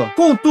cavaleiro.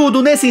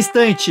 Contudo, nesse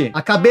instante,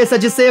 a cabeça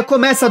de Seiya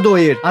começa a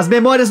doer. As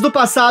memórias do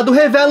passado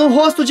revelam o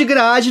rosto de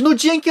Grade no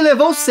dia em que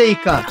levou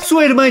Seika.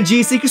 Sua irmã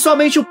disse que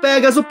somente o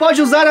Pégaso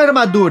pode usar a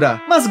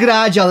armadura, mas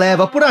Grade a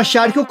leva por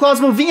achar que o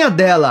cosmo vinha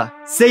dela.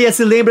 Seiya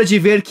se lembra de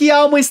ver que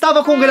Alma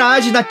estava com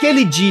Grade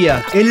naquele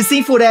dia. Ele se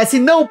enfurece e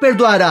não o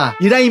perdoará.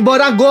 Irá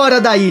embora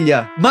agora da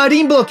ilha.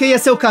 Marin bloqueia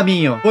seu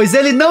caminho, pois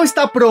ele não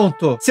está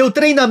pronto. Seu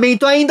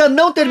treinamento ainda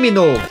não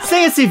terminou.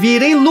 Seiya se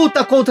vira e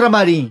luta contra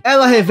Marin.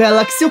 Ela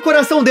revela que se o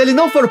coração dele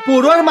não for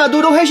puro, a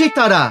armadura o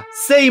rejeitará.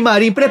 Seiya e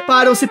Marin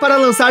preparam-se para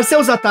lançar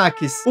seus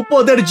ataques. O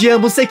poder de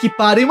ambos se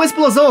equipara e uma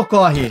explosão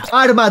ocorre. A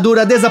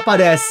armadura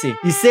desaparece,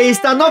 e Seiya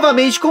está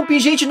novamente com o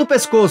pingente no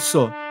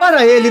pescoço.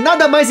 Para ele,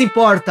 nada mais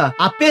importa.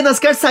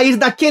 Apenas quer sair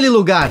daquele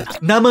lugar.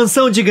 Na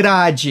mansão de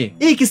Grade,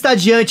 Ikki está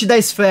diante da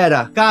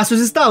esfera. Cassius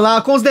está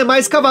lá com os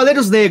demais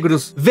cavaleiros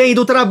negros,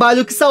 vendo o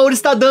trabalho que Saori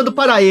está dando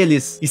para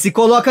eles, e se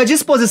coloca à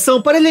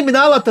disposição para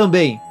eliminá-la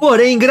também.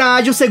 Porém,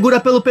 Grade o segura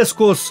pelo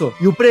pescoço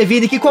e o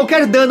previne que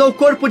qualquer dano ao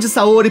corpo de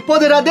Saori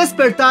poderá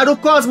despertar o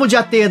cosmo de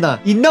Athena,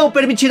 e não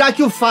permitirá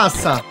que o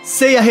faça.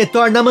 Seiya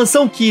retorna à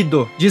mansão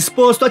Kido,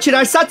 disposto a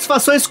tirar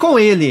satisfações com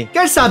ele.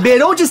 Quer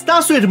saber onde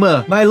está sua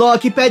irmã, mas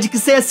Loki pede que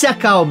Seiya se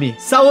acalme.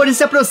 Saori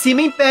se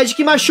aproxima e impede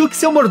que machuque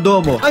seu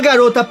mordomo. A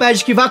garota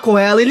pede que vá com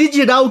ela e lhe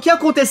dirá o que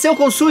aconteceu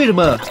com sua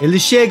irmã.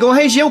 Eles chegam à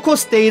região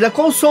costeira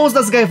com sons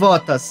das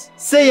gaivotas.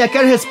 Seiya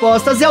quer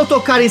respostas e ao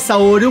tocar em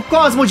Saori, o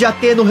cosmo de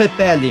Athena o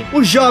repele.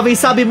 O jovem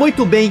sabe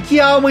muito bem que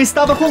Alma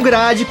estava com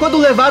Grade quando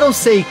levaram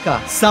Seika.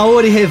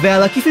 Saori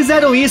revela que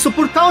fizeram isso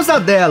por causa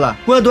dela.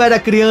 Quando era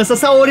criança,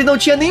 Saori não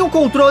tinha nenhum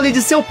controle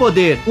de seu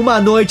poder. Uma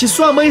noite,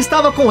 sua mãe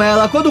estava com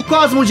ela quando o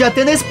cosmo de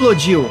Athena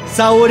explodiu.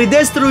 Saori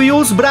destruiu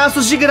os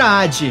braços de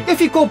Grade e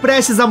ficou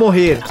prestes a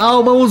morrer.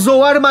 Alma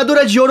usou a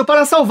armadura de ouro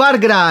para salvar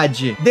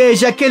Grade.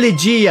 Desde aquele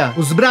dia,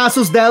 os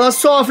braços dela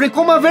sofrem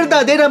com uma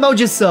verdadeira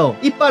maldição,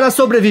 e para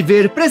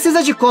sobreviver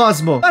precisa de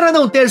Cosmo, para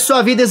não ter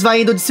sua vida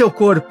esvaindo de seu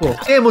corpo.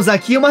 Temos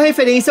aqui uma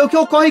referência ao que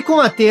ocorre com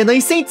Athena em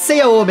Saint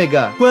Seiya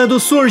Ômega, quando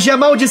surge a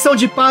maldição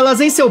de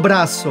Palas em seu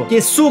braço,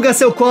 que suga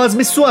seu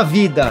Cosmo e sua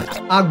vida.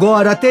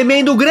 Agora,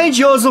 temendo o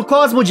grandioso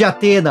Cosmo de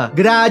Athena,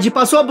 Grade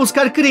passou a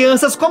buscar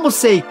crianças como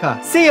Seika.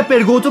 Seiya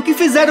pergunta o que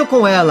fizeram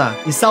com ela,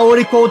 e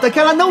Saori conta que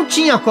ela não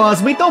tinha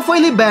Cosmo, então foi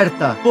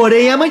liberta.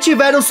 Porém, a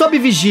mantiveram sob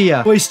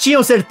vigia, pois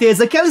tinham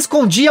certeza que ela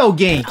escondia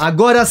alguém.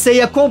 Agora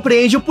Seiya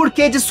compreende o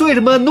porquê de sua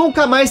irmã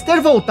nunca mais ter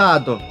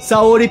voltado.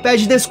 Saori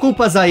pede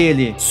desculpas a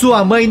ele.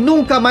 Sua mãe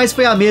nunca mais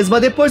foi a mesma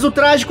depois do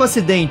trágico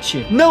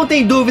acidente. Não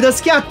tem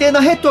dúvidas que Athena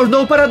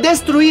retornou para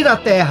destruir a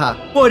Terra.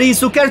 Por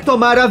isso quer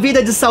tomar a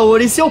vida de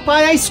Saori e seu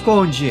pai a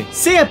esconde.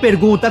 Seiya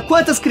pergunta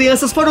quantas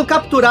crianças foram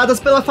capturadas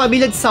pela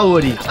família de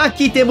Saori.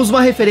 Aqui temos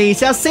uma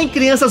referência a 100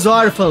 crianças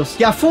órfãos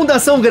que a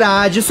Fundação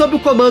Grade, sob o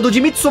comando de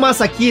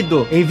Mitsumasa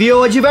Kido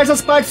enviou a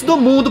diversas partes do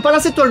mundo para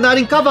se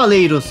tornarem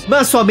cavaleiros,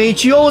 mas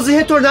somente 11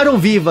 retornaram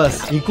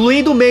vivas,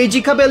 incluindo o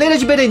Maid Cabeleira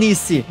de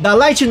Berenice, da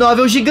Light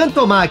Novel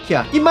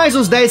Gigantomachia, e mais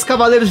os 10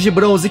 Cavaleiros de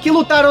Bronze que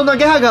lutaram na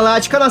Guerra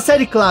Galáctica na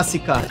série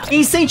clássica.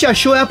 Em Saint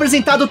Seiya é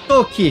apresentado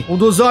Toki, um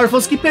dos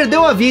órfãos que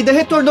perdeu a vida e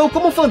retornou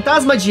como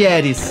fantasma de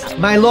Ares.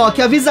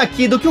 Mylock avisa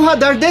Kido que o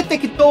radar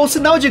detectou o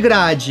sinal de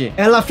grade.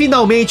 Ela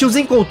finalmente os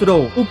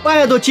encontrou. O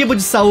pai adotivo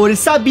de Saori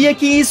sabia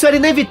que isso era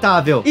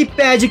inevitável e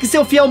pede que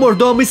seu fiel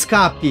mordomo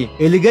escape.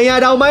 Ele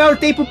ganhará o maior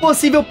tempo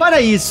possível para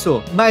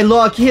isso.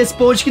 Mylock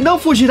responde que não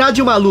fugirá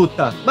de uma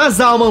luta, mas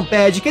Alman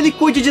pede que ele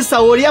cuide de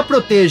Saori e a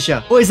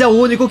proteja, pois é o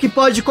único que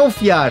pode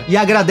confiar, e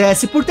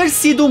agradece por ter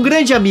sido um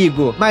grande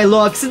amigo.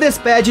 Mylock se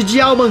despede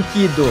de Alman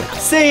Kido.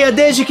 Seiya,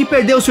 desde que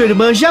perdeu sua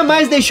irmã,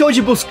 jamais deixou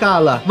de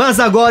buscá-la, mas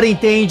agora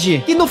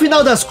entende que no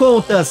final das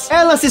contas,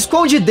 ela se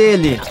esconde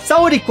dele.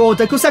 Saori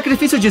conta que o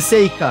sacrifício de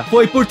Seika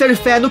foi por ter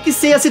fé no que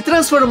Seiya se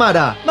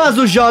transformará, mas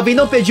o jovem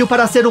não pediu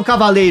para ser um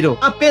cavaleiro,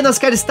 apenas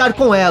quer estar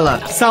com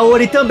ela.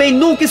 Saori também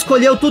nunca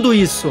escolheu tudo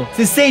isso.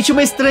 Se sente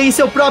uma estranha em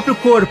seu próprio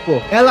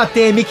corpo. Ela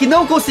teme que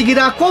não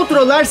conseguirá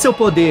controlar seu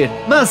poder,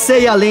 mas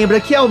Seiya lembra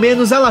que ao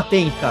menos ela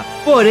tenta.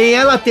 Porém,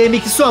 ela teme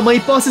que sua mãe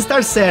possa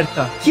estar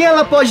certa, que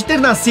ela pode ter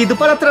nascido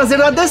para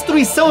trazer a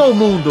destruição ao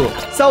mundo.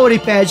 Saori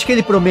pede que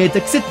ele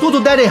prometa que se tudo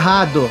der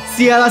errado,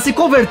 se ela se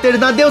converter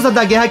na deusa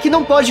da guerra que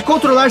não pode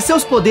controlar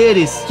seus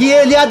poderes, que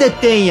ele a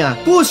detenha,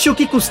 custe o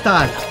que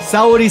custar.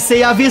 Saori e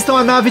Seiya avistam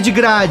a nave de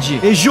grade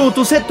e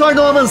juntos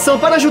retornam à mansão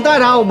para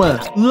ajudar Alma.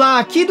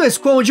 Lá, Kido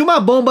esconde uma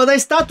bomba na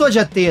estátua de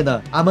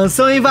Athena. A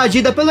mansão é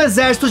invadida pelo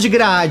exército de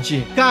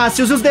grade.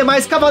 Cassius e os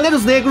demais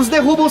cavaleiros negros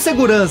derrubam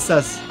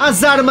seguranças.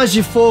 As armas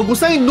de fogo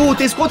são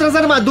inúteis contra as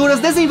armaduras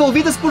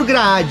desenvolvidas por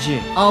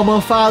grade.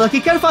 Alman fala que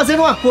quer fazer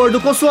um acordo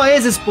com sua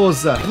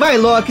ex-esposa.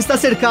 Mylock está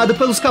cercado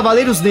pelos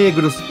cavaleiros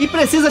negros e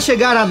precisa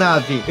chegar à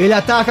nave. Ele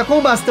ataca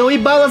com bastão e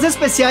balas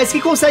especiais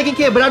que conseguem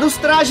quebrar os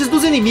trajes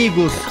dos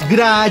inimigos.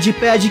 Grade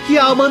pede que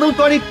Alma não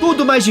torne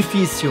tudo mais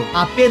difícil.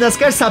 Apenas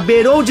quer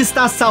saber onde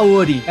está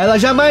Saori. Ela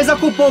jamais a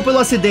culpou pelo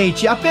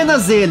acidente,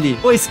 apenas ele,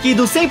 pois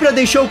Kido sempre a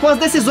deixou com as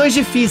decisões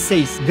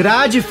difíceis.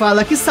 Grade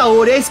fala que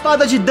Saori é a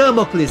espada de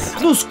Damocles.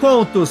 Nos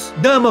contos,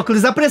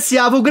 Damocles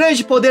apreciava o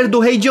grande poder do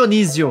rei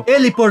Dionísio.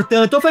 Ele,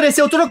 portanto,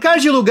 ofereceu trocar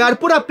de lugar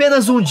por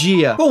apenas um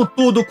dia.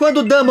 Contudo,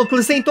 quando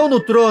Damocles sentou no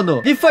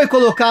trono, lhe foi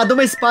colocada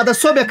uma espada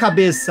sob a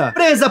cabeça,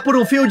 presa por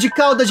um fio de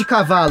cauda de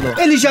cavalo.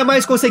 Ele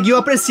jamais conseguiu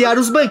apreciar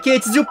os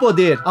banquetes e o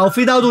poder. Ao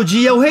final do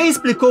dia, o rei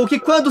explicou que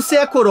quando se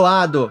é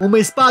coroado, uma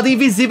espada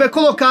invisível é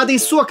colocada em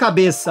sua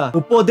cabeça.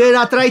 O poder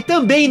atrai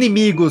também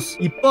inimigos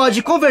e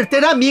pode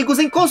converter amigos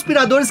em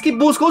conspiradores que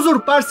buscam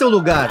usurpar seu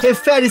lugar.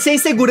 Refere-se à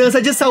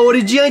insegurança de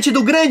Saori diante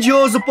do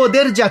grandioso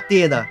poder de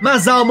Athena.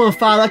 Mas Alman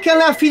fala que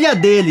ela é a filha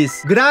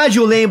deles. Grade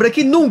o lembra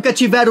que nunca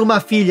tiveram uma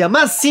filha,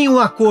 mas sim um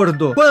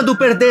acordo. Quando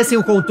perdessem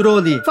o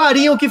controle,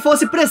 fariam o que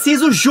fosse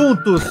preciso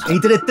juntos.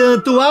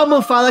 Entretanto,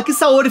 Alman fala que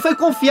Saori foi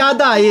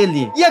confiada a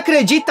ele e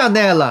acredita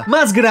nela.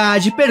 Mas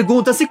Grade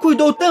pergunta se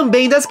cuidou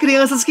também das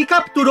crianças que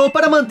capturou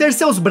para manter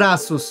seus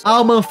braços.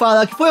 Alman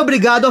fala que foi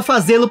obrigado a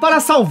fazê-lo para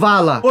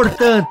salvá-la.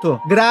 Portanto,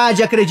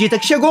 Grade acredita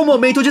que chegou o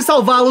momento de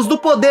salvá-los do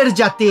poder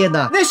de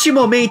Athena. Neste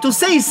momento,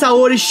 Seiya e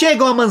Saori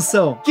chegam à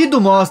mansão.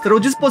 Kido mostra o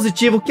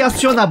dispositivo que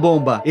aciona a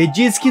bomba e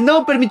diz que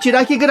não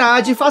permitirá que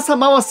Grade faça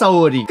mal a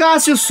Saori.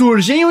 Cassius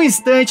surge em um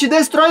instante,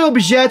 destrói o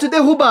objeto e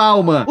derruba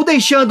Alma, o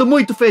deixando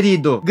muito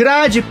ferido.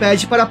 Grade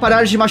pede para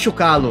parar de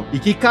machucá-lo e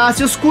que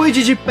Cassius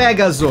cuide de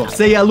Pégaso.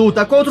 Seiya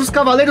luta contra os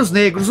Cavaleiros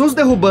Negros, os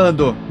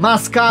derrubando,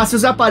 mas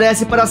Cassius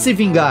aparece para se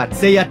vingar.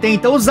 Seiya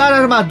tenta usar a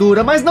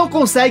armadura, mas não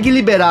consegue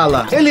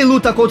liberá-la. Ele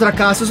luta contra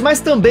Cassius, mas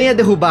também é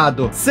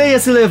derrubado. Seiya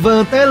se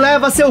levanta,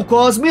 eleva seu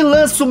cosmo e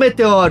lança o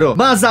meteoro,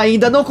 mas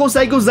ainda não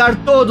consegue usar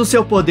todo o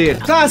seu poder.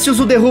 Cassius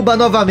o derruba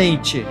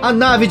novamente. A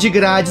nave de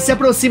Grade se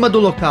aproxima do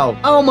local.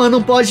 Alma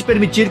não pode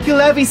permitir que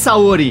levem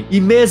Saori, e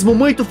mesmo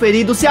muito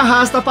ferido, se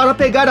arrasta para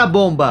pegar a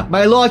bomba.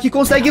 Mylock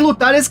consegue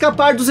lutar e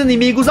escapar dos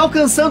inimigos,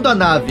 alcançando a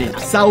nave.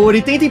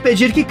 Saori tenta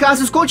impedir que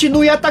Cassius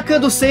continue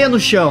atacando Seiya no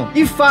chão,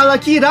 e fala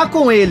que irá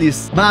com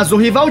eles. Mas o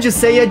rival de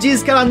Seiya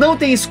diz que ela não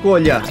tem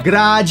escolha.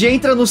 Grade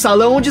entra no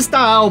salão onde está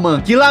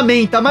Alma, que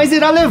lamenta, mas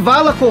irá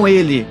levá-la com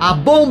ele. A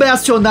bomba é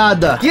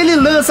acionada, e ele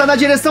lança na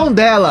direção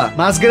dela,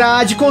 mas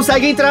Grade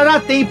consegue entrar a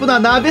tempo na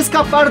nave e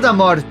escapar da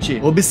morte,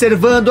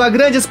 observando a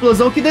grande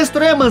explosão que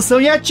destrói a mansão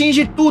e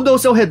atinge tudo ao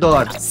seu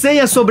redor.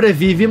 Seiya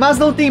sobrevive, mas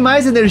não tem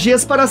mais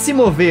energias para se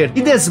mover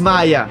e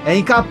desmaia. É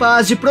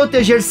incapaz de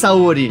proteger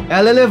Saori.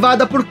 Ela é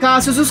levada por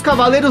Cassius e os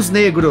Cavaleiros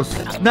Negros.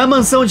 Na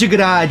mansão de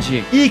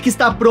Grade, Ikki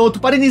está pronto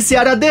para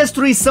iniciar a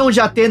destruição de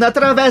Athena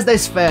através da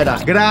esfera.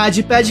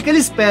 Grade pede que ele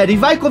espere e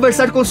vai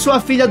conversar com sua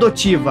filha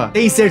adotiva.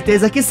 Tem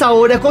certeza que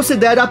Saori a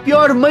considera a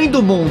pior mãe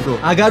do mundo.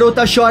 A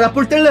garota chora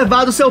por ter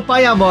levado seu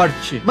pai à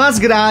morte, mas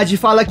Grade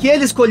fala que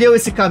ele escolheu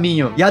esse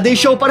caminho e a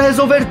deixou para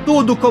resolver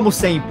tudo como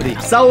sempre.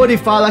 Saori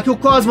fala que o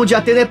cosmo de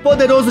Athena é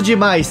poderoso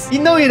demais e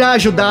não irá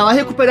ajudá-la a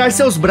recuperar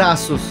seus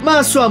braços,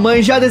 mas sua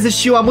mãe já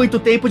desistiu há muito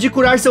tempo de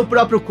curar seu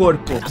próprio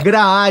corpo.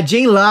 Grade,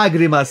 em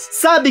lágrimas,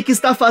 sabe que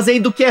está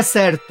fazendo o que é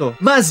certo. medo,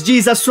 mas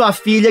diz à sua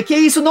filha que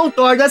isso não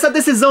torna essa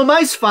decisão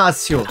mais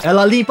fácil.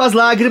 Ela limpa as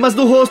lágrimas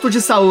do rosto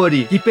de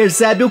Saori e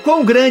percebe o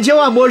quão grande é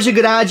o amor de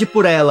Grade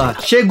por ela.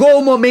 Chegou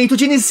o momento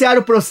de iniciar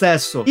o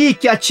processo.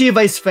 Ikki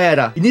ativa a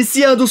esfera,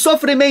 iniciando o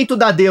sofrimento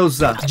da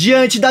deusa.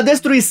 Diante da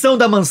destruição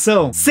da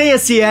mansão, Seiya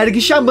se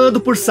ergue chamando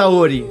por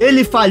Saori.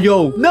 Ele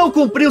falhou, não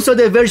cumpriu seu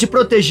dever de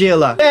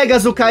protegê-la.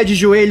 Pégaso cai de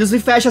joelhos e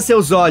fecha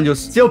seus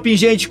olhos. Seu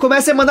pingente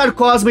começa a emanar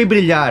cosmo e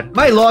brilhar.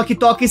 Mylock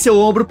toca em seu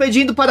ombro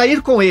pedindo para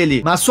ir com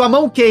ele, mas sua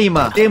mão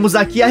queima. Temos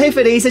aqui a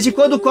referência de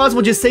quando o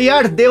cosmo de Seiya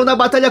ardeu na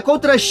batalha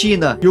contra a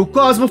China, e o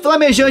cosmo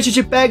flamejante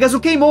de Pégaso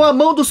queimou a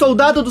mão do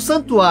soldado do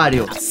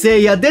santuário.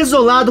 Seiya,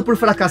 desolado por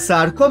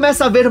fracassar,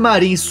 começa a ver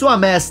Marin, sua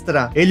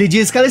mestra. Ele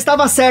diz que ela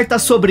estava certa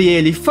sobre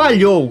ele,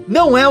 falhou,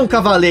 não é um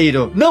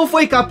cavaleiro, não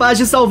foi capaz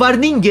de salvar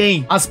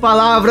ninguém. As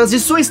palavras de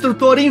sua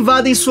instrutora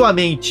invadem sua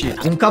mente.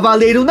 Um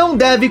cavaleiro não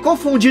deve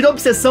confundir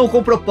obsessão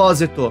com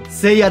propósito.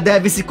 Seiya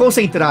deve se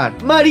concentrar.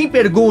 Marin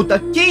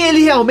pergunta quem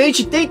ele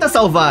realmente tenta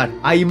salvar.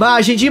 A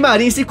imagem de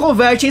Marin se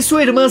converte em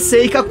sua irmã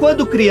Seika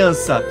quando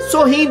criança,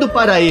 sorrindo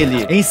para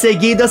ele. Em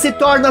seguida se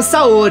torna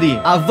Saori.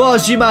 A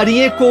voz de Marin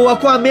ecoa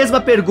com a mesma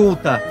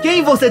pergunta: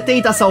 quem você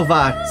tenta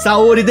salvar?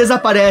 Saori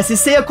desaparece e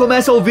Seiya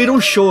começa a ouvir um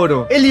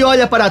choro. Ele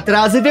olha para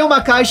trás e vê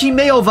uma caixa em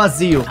meio ao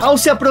vazio. Ao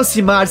se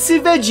aproximar, se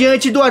vê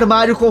diante do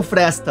armário com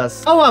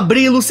frestas. Ao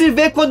abri-lo, se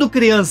vê quando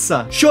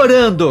criança,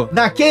 chorando,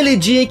 naquele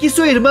dia em que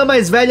sua irmã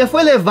mais velha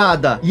foi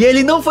levada, e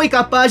ele não foi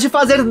capaz de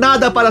fazer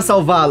nada para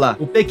salvá-la.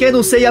 O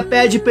pequeno Seiya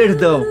pede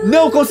perdão.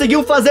 Não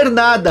conseguiu fazer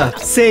nada.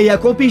 Seiya,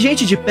 com o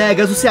pingente de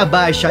Pégaso, se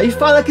abaixa e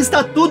fala que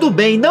está tudo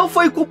bem, não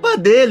foi culpa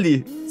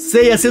dele.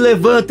 Seiya se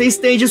levanta e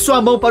estende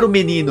sua mão para o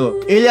menino.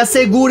 Ele a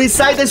segura e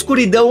sai da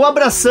escuridão o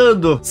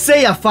abraçando.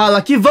 Seiya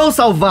fala que vão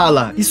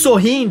salvá-la e,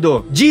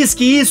 sorrindo, diz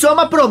que isso é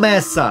uma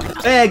promessa.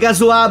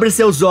 Pégaso abre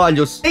seus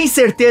olhos. Tem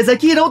certeza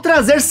que irão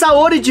trazer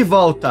Saori de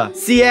volta.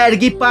 Se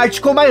ergue e parte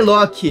com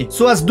Mylock.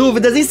 Suas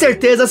dúvidas e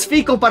incertezas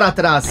ficam para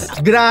trás.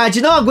 Grade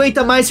não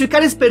aguenta mais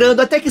ficar esperando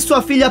até que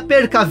sua filha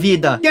perca a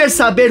vida. Quer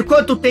saber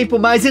quanto tempo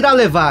mais irá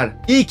levar.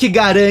 Ikki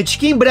garante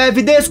que em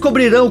breve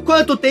descobrirão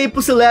quanto tempo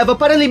se leva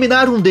para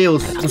eliminar um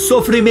deus. O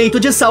sofrimento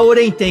de Saori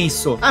é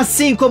intenso,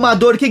 assim como a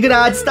dor que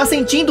Grade está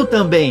sentindo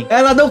também.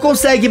 Ela não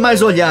consegue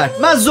mais olhar,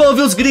 mas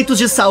ouve os gritos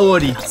de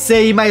Saori.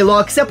 Seiya e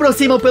Mylock se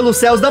aproximam pelos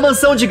céus da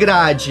mansão de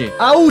Grade.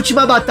 A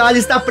última batalha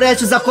está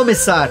prestes a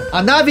começar.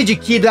 A nave de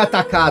Kido é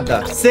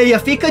atacada. Seiya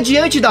fica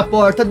diante da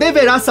porta,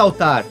 deverá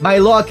saltar.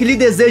 Mylock lhe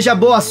deseja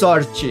boa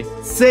sorte.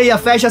 Seiya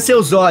fecha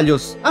seus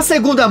olhos. A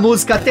segunda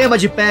música, tema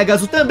de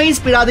Pégaso, também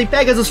inspirada em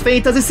Pegasus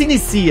Fantasy, se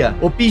inicia.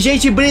 O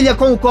pingente brilha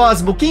com o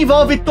cosmo que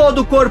envolve todo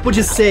o corpo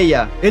de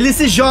Seiya. Ele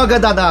se joga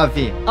da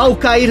nave. Ao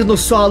cair no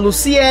solo,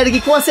 se ergue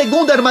com a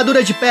segunda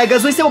armadura de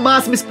Pégaso em seu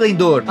máximo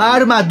esplendor. A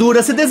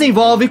armadura se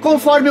desenvolve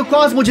conforme o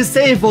cosmo de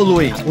Seiya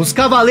evolui. Os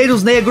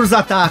Cavaleiros Negros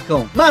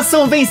atacam, mas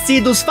são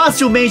vencidos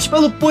facilmente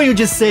pelo punho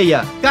de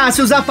Seiya.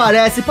 Cassius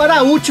aparece para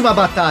a última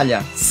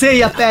batalha.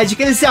 Seiya pede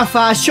que ele se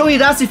afaste ou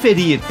irá se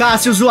ferir.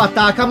 Cassius o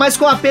ataca, mas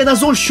com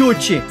apenas um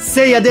chute.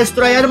 Seiya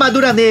destrói a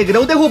armadura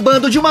negra, o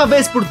derrubando de uma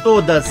vez por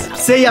todas.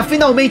 Seiya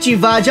finalmente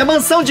invade a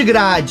mansão de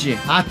Grade.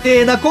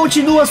 Athena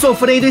continua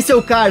sofrendo em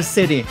seu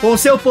cárcere, com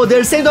seu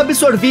poder sendo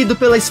absorvido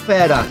pela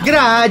esfera.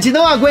 Grade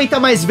não aguenta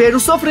mais ver o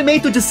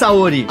sofrimento de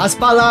Saori. As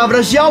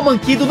palavras de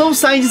Almanquido não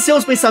saem de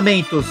seus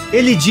pensamentos.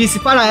 Ele disse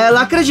para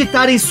ela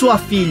acreditar em sua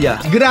filha.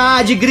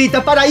 Grade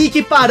grita para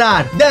Ikki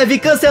parar. Deve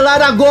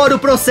cancelar agora o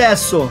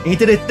processo.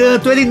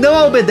 Entretanto, ele não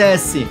a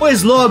obedece,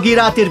 pois logo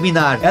irá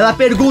terminar. Ela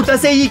pergunta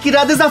se Ikki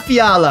irá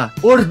desafiá-la.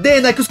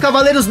 Ordena que os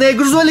Cavaleiros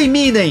Negros o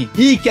eliminem.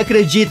 Ikki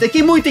acredita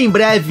que muito em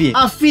breve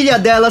a filha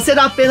dela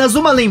será apenas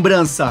uma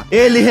lembrança.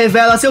 Ele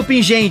revela seu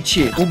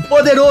pingente. Um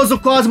poderoso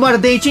cosmo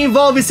ardente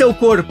envolve seu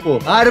corpo.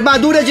 A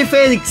armadura de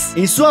Fênix,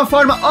 em sua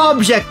forma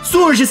Object,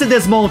 surge e se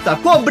desmonta,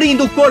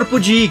 cobrindo o corpo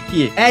de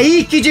Ikki. É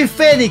Ikki de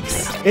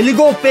Fênix. Ele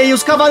golpeia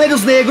os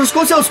Cavaleiros Negros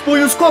com seus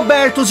punhos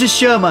cobertos de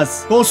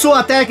chamas. Com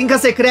sua técnica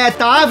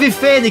secreta, Ave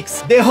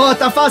Fênix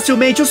derrota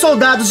facilmente os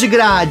soldados de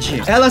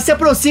Grade. Ela se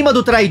aproxima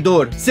do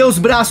traidor. Seus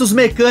braços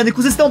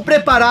mecânicos estão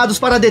preparados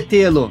para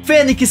detê-lo.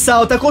 Fênix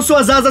salta com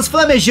suas asas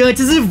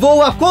flamejantes e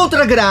voa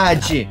contra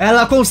Grade.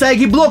 Ela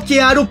consegue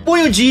bloquear o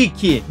punho de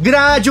Ikki.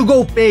 Grade o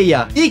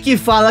golpeia. Ikki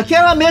fala que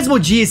ela mesmo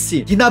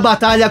disse que na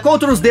batalha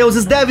contra os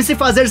deuses deve-se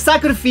fazer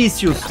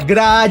sacrifícios.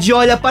 Grade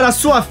olha para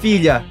sua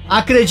filha.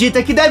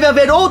 Acredita que deve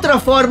haver outra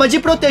forma de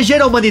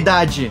proteger a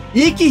humanidade.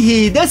 Ikki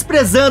ri,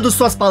 desprezando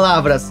suas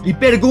palavras, e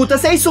pergunta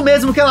se é isso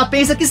mesmo que ela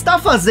pensa que está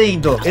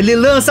fazendo. Ele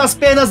lança as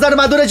penas da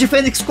armadura de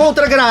Fênix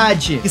contra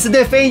Grade, que se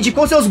defende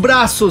com seus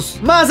braços,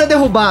 mas é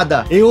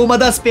derrubada, e uma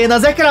das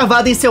penas é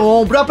cravada em seu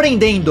ombro,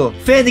 aprendendo.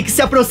 Fênix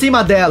se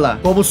aproxima dela,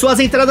 como suas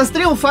entradas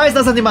triunfais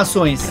nas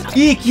animações.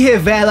 Ikki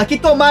revela que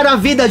tomar a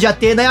vida de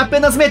Athena é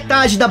apenas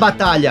metade da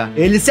batalha.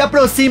 Ele se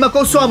aproxima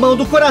com sua mão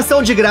do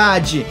coração de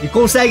Grade e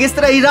consegue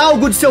extrair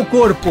algo de seu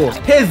corpo.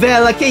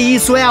 Revela que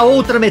isso é a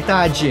outra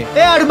metade.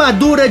 É a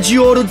armadura de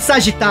ouro de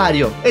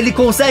Sagitário. Ele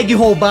consegue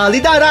roubá-la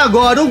e dará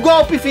agora o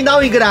golpe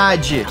final em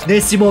Grade.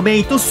 Nesse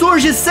momento surge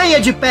Surge Seiya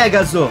de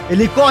Pégaso.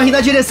 Ele corre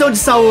na direção de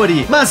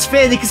Saori, mas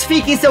Fênix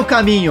fica em seu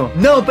caminho.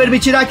 Não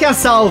permitirá que a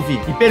salve.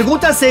 E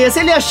pergunta a Seiya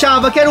se ele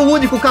achava que era o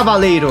único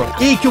cavaleiro.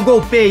 Ikki o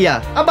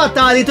golpeia. A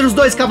batalha entre os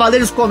dois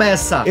cavaleiros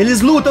começa.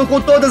 Eles lutam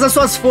com todas as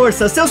suas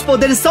forças. Seus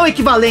poderes são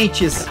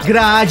equivalentes.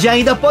 Grade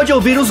ainda pode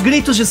ouvir os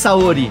gritos de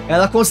Saori.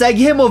 Ela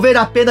consegue remover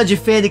a pena de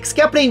Fênix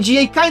que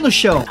aprendia e cai no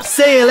chão.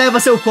 Seiya eleva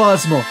seu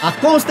cosmo. A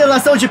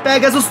constelação de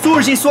Pégaso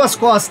surge em suas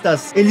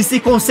costas. Ele se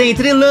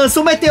concentra e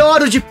lança o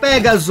meteoro de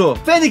Pégaso.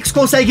 Fênix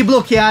consegue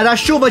bloquear a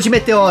chuva de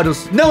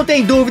meteoros. Não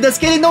tem dúvidas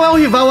que ele não é um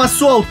rival à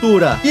sua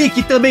altura.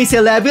 Ikki também se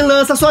eleva e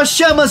lança suas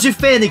chamas de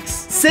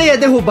Fênix. Seiya é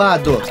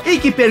derrubado.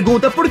 Ikki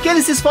pergunta por que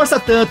ele se esforça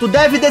tanto,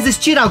 deve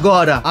desistir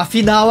agora.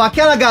 Afinal,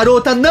 aquela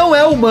garota não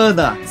é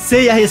humana.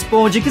 Seiya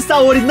responde que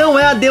Saori não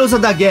é a deusa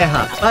da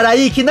guerra. Para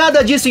Ikki,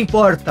 nada disso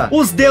importa.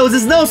 Os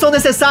deuses não são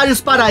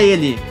necessários para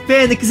ele.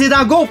 Fênix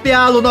irá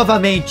golpeá-lo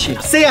novamente.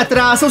 Seiya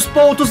traça os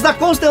pontos da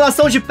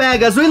constelação de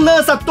Pégaso e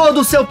lança todo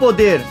o seu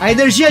poder. A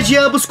energia de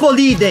ambos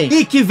colidem.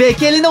 Ikki vê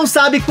que ele não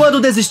sabe quando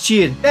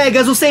desistir.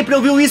 Pégaso sempre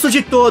ouviu isso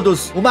de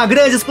todos. Uma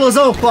grande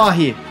explosão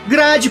ocorre.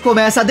 Grade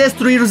começa a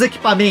destruir os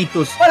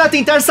equipamentos para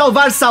tentar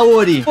salvar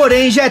Saori,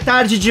 porém já é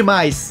tarde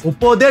demais. O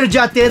poder de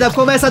Atena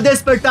começa a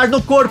despertar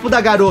no corpo da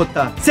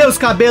garota. Seus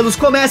cabelos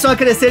começam a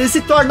crescer e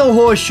se tornam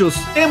roxos.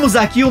 Temos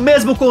aqui o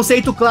mesmo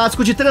conceito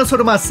clássico de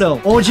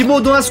transformação, onde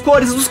mudam as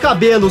cores dos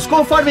cabelos,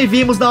 conforme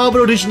vimos na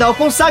obra original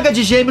com Saga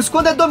de Gêmeos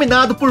quando é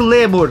dominado por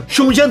Lemur,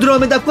 Shun de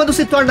Andrômeda quando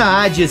se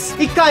torna Hades,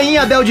 e Caim e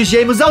Abel de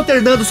Gêmeos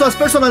alternando suas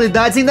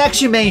personalidades em Next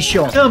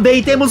Dimension.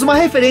 Também temos uma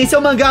referência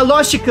ao mangá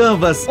Lost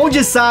Canvas,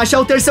 onde Sasha,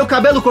 ao ter seu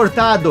cabelo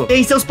cortado,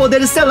 tem seus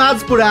poderes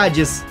selados por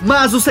Hades,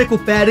 mas os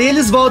recupera e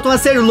eles voltam a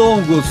ser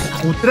longos.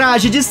 O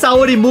traje de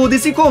Saori muda e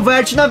se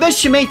converte na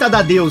vestimenta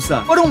da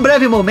deusa. Por um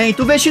breve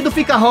momento, o vestido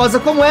fica rosa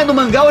como é no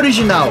mangá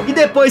original, e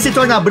depois se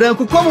torna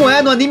branco como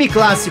é no anime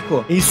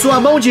clássico. Em sua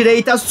mão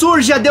direita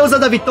surge a deusa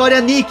da vitória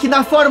Nikki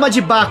na forma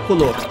de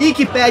báculo.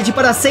 Ikki pede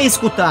para Seiya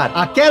escutar.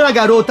 Aquela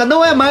garota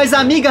não é mais a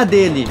amiga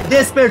dele.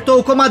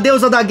 Despertou como a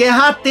deusa da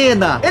guerra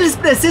Atena. Eles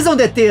precisam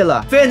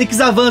detê-la. Fênix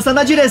avança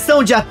na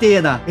direção de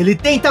Atena. Ele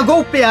tenta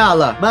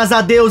golpeá-la, mas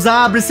a deusa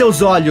abre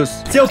seus olhos.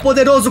 Seu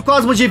poderoso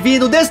cosmo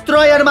divino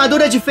destrói a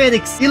armadura de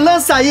Fênix e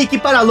lança Ikki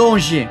para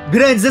longe.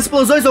 Grandes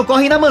explosões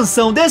ocorrem na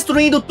mansão,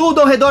 destruindo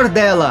tudo ao redor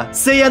dela.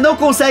 Seiya não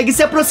consegue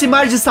se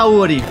aproximar de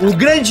Saori. O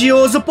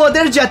grandioso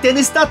poder de Atena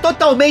está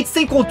totalmente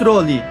sem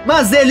controle,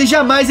 mas ele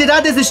jamais irá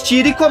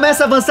desistir e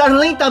começa a avançar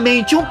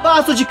lentamente, um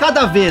passo de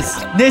cada vez.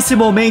 Nesse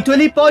momento,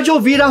 ele pode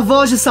ouvir a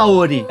voz de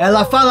Saori.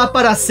 Ela fala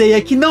para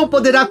Seiya que não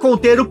poderá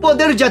conter o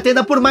poder de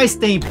Atena por mais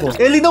tempo.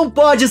 Ele não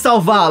pode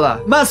salvá-la,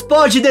 mas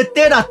pode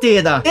deter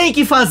Atena. Tem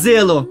que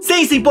fazê-lo,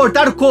 sem se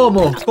importar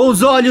como. Com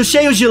os olhos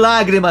cheios de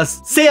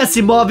lágrimas, Seiya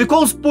se move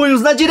com os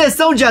punhos na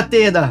direção de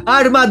Atena. A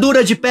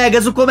armadura de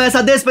Pégaso começa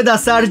a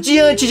despedaçar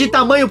diante de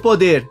tamanho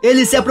poder.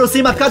 Ele se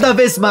aproxima cada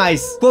vez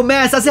mais,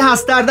 começa a se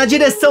arrastar na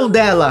direção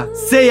dela.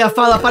 Seiya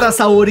fala para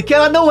Saori que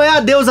ela não é a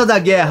deusa da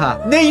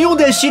guerra. Nenhum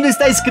destino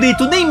está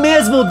escrito, nem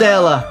mesmo o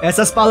dela.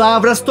 Essas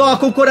palavras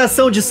tocam o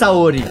coração de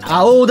Saori.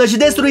 A onda de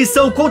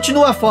destruição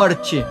continua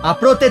forte. A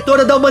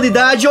protetora da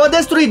humanidade ou a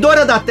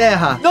destruidora da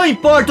terra. Não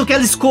importa o que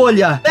ela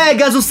escolha,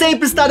 Pégaso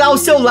sempre estará ao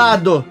seu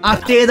lado.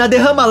 Atena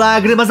derrama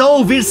lágrimas ao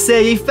ouvir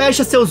Seiya e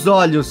fecha seus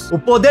olhos. O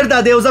poder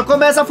da deusa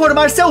começa a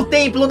formar seu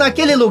templo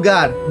naquele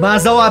lugar.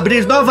 Mas ao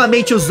abrir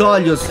novamente os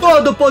olhos,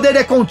 todo o poder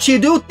é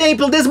contido e o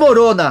templo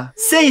desmorona.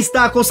 Seiya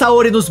está com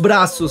Saori nos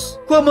braços,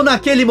 como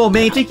naquele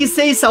momento em que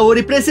Seiya e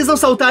Saori precisam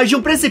saltar de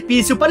um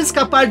precipício para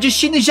escapar de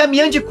Shin e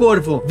Jamian de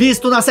Corvo,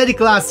 visto na série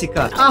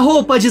clássica. A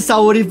roupa de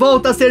Saori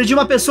volta a ser de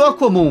uma pessoa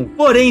comum,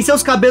 porém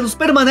seus cabelos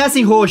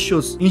permanecem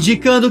roxos,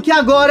 indicando que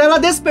agora ela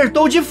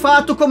despertou de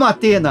fato como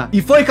Atena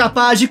e foi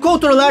capaz de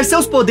controlar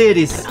seus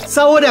poderes.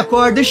 Saori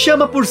acorda e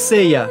chama por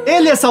Seiya.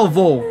 Ele a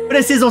salvou.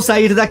 Precisam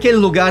sair daquele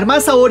lugar,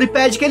 mas Saori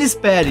pede que ele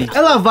espere.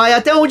 Ela vai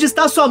até onde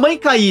está sua mãe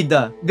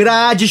caída.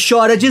 Grade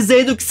chora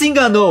dizendo que se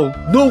enganou.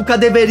 Nunca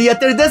deveria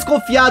ter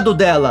desconfiado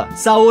dela.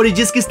 Saori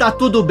diz que está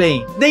tudo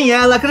bem. Nem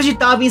ela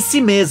acreditava em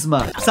si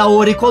mesma.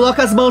 Saori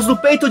coloca as mãos no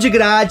peito de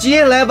Grade e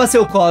eleva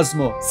seu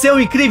cosmo. Seu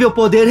incrível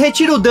poder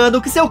retira o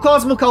dano que seu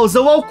cosmo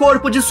causou ao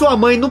corpo de sua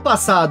mãe no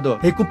passado,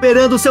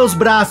 recuperando seus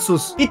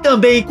braços, e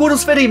também cura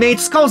os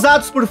ferimentos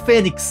causados por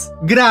Fênix.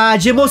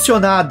 Grade,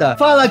 emocionada,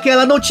 fala que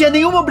ela não tinha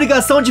nenhuma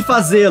obrigação de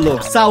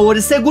fazê-lo.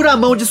 Saori segura a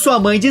mão de sua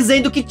mãe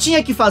dizendo que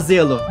tinha que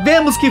fazê-lo.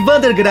 Vemos que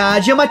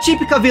Vandergrade é uma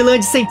típica vilã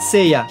de Saint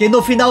Seiya, que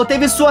no final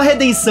teve sua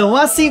redenção,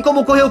 assim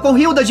como ocorreu com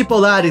Hilda de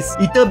Polaris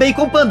e também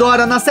com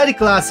Pandora na série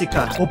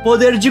clássica. O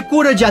poder de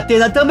cura de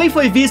Atena também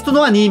foi visto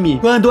no anime,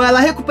 quando ela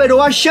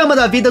recuperou a chama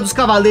da vida dos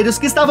cavaleiros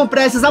que estavam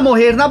prestes a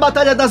morrer na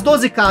Batalha das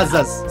 12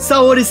 casas.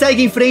 Saori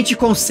segue em frente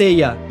com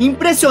Seiya,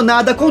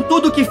 impressionada com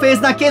tudo que fez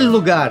naquele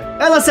lugar.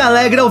 Ela se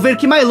alegra ao ver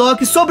que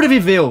Mylock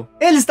sobreviveu.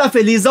 Ele está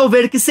feliz ao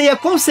ver que Seiya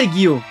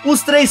conseguiu.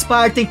 Os três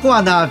partem com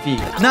a nave.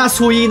 Nas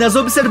ruínas,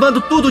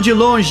 observando tudo de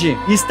longe,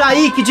 está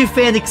Ikki de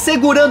Fênix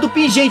segurando o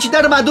pingente da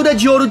armadura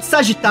de ouro de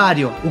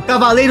Sagitário. O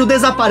cavaleiro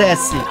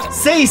desaparece.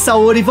 Sei e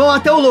Saori vão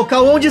até o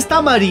local onde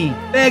está Marin.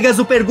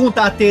 Pégaso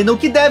pergunta a Athena o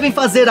que devem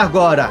fazer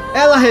agora.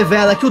 Ela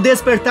revela que o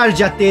despertar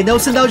de Athena é o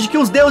sinal de que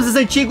os deuses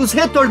antigos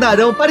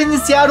retornarão para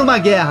iniciar uma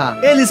guerra.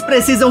 Eles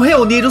precisam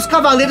reunir os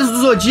Cavaleiros do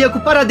Zodíaco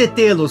para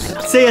detê-los.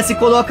 Seiya se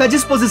coloca à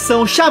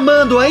disposição,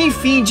 chamando-a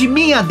enfim de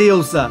minha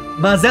deusa.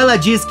 Mas ela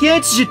diz que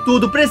antes de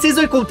tudo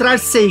precisam encontrar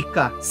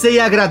Seika.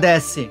 Seiya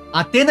agradece.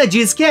 Athena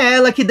diz que é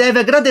ela que deve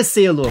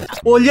agradecê-lo.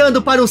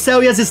 Olhando para o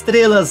céu e as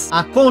estrelas,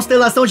 a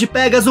constelação de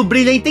Pégaso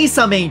brilha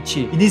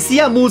intensamente.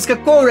 Inicia a música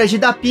Courage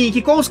da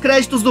Pink com os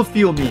créditos do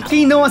filme.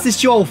 Quem não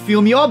assistiu ao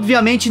filme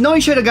obviamente não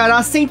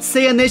enxergará Saint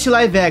Seiya neste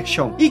live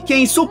action. E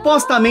quem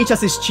supostamente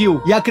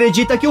assistiu e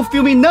acredita que o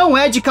filme não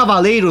é de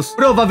Cavaleiros,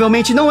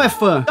 provavelmente não é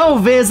fã.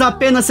 Talvez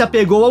apenas se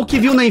apegou ao que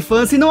viu na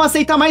infância e não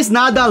aceita mais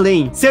nada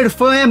além. Ser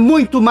fã é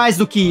muito mais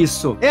do que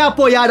isso. É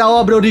apoiar a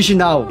obra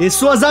original e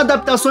suas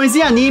adaptações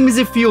em animes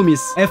e filmes.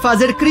 É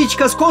fazer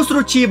críticas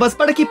construtivas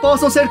para que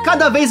possam ser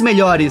cada vez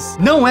melhores.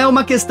 Não é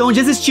uma questão de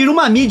existir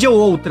uma mídia ou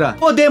outra.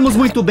 Podemos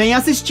muito bem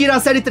assistir a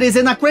série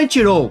 3D na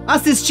Crunchyroll,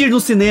 assistir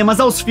nos cinemas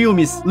aos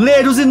filmes,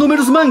 ler os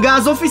inúmeros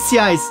mangás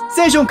oficiais,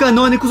 sejam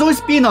canônicos ou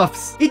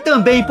spin-offs. E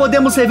também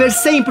podemos rever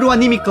sempre o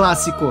anime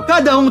clássico.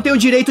 Cada um tem o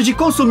direito de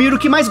consumir o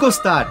que mais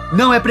gostar.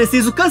 Não é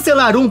preciso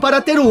cancelar um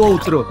para ter o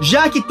outro,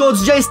 já que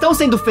todos já estão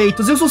sendo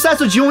feitos e o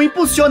sucesso de um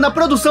impulsiona a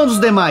produção dos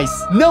demais.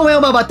 Não é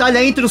uma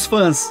batalha entre os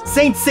fãs.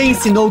 Saint Seiya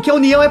ensinou que a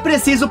união é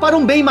preciso para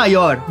um bem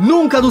maior.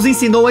 Nunca nos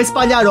ensinou a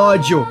espalhar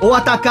ódio ou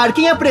atacar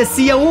quem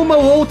aprecia uma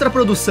ou outra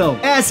produção.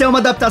 Essa é uma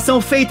adaptação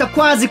feita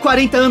quase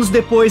 40 anos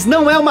depois,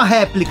 não é uma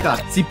réplica.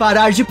 Se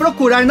parar de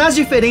procurar nas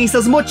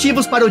diferenças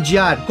motivos para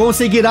odiar,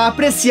 conseguirá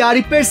apreciar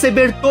e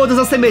perceber todas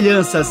as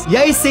semelhanças e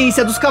a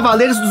essência dos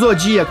Cavaleiros do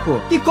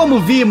Zodíaco, que como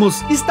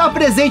vimos, está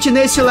presente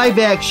neste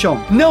live action.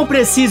 Não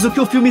preciso que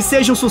o filme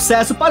seja um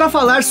sucesso para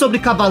falar sobre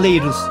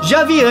Cavaleiros.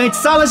 Já vi antes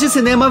salas de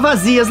cinema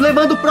vazias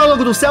levando o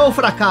prólogo do céu ao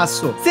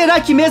fracasso. Será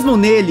que mesmo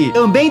nele,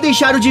 também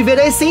deixaram de ver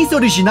a essência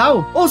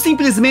original? Ou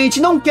simplesmente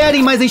não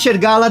querem mais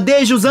enxergá-la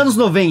desde os anos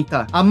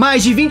 90? Há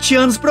mais de 20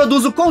 anos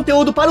produzo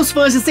conteúdo para os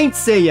fãs de Saint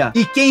Seiya.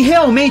 E quem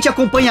realmente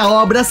acompanha a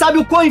obra sabe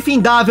o quão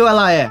infindável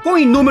ela é. Com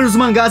inúmeros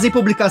mangás em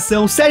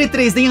publicação, série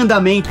 3D em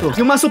andamento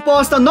e uma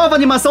suposta nova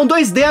animação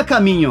 2D a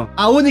caminho.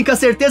 A única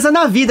certeza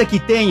na vida que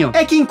tenho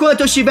é que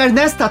enquanto eu estiver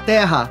nesta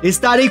terra,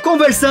 estarei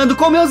conversando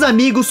com meus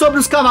amigos sobre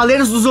os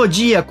Cavaleiros do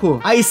Zodíaco.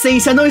 A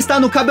essência não está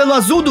no cabelo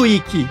azul do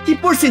Ikki, que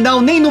por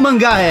sinal nem no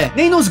mangá é,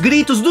 nem nos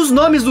gritos dos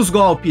nomes dos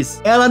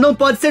golpes. Ela não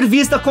pode ser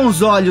vista com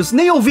os olhos,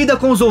 nem ouvida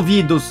com os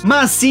ouvidos,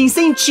 mas sim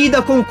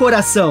sentida com o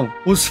coração.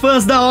 Os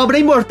fãs da obra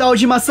imortal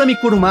de Masami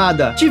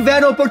Kurumada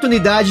tiveram a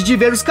oportunidade de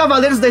ver os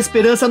Cavaleiros da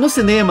Esperança nos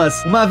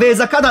cinemas, uma vez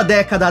a cada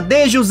década,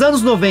 desde os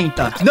anos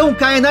 90. Não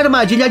caia na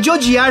armadilha de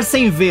odiar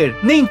sem ver.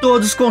 Nem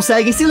todos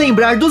conseguem se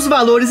lembrar dos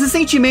valores e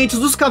sentimentos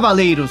dos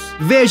Cavaleiros.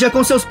 Veja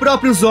com seus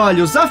próprios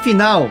olhos,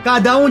 afinal,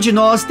 cada um de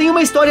nós tem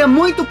uma história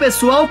muito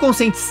pessoal com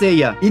Saint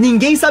Seiya, e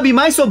ninguém sabe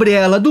mais sobre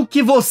ela do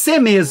que você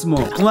mesmo.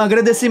 Um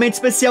agradecimento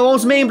especial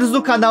aos membros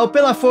do canal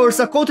pela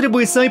força,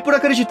 contribuição e por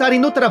acreditarem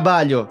no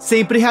trabalho,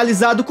 sempre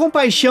realizado com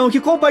paixão que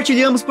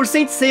compartilhamos por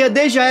Saint Seiya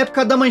desde a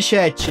época da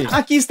Manchete.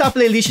 Aqui está a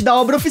playlist da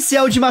obra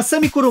oficial de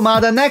Masami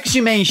Kurumada Next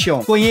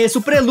Dimension. Conheça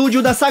o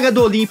prelúdio da Saga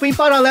do Olimpo em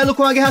paralelo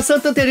com a Guerra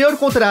Santa anterior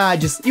contra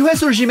Hades e o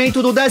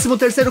ressurgimento do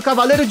 13º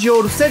Cavaleiro de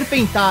Ouro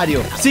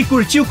Serpentário. Se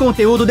curtiu o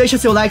conteúdo, deixa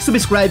seu like,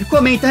 subscribe,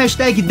 comenta,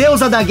 hashtag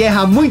Deusa da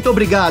Guerra, muito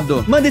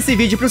obrigado. Manda esse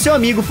vídeo pro seu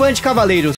amigo fã de Cavaleiros.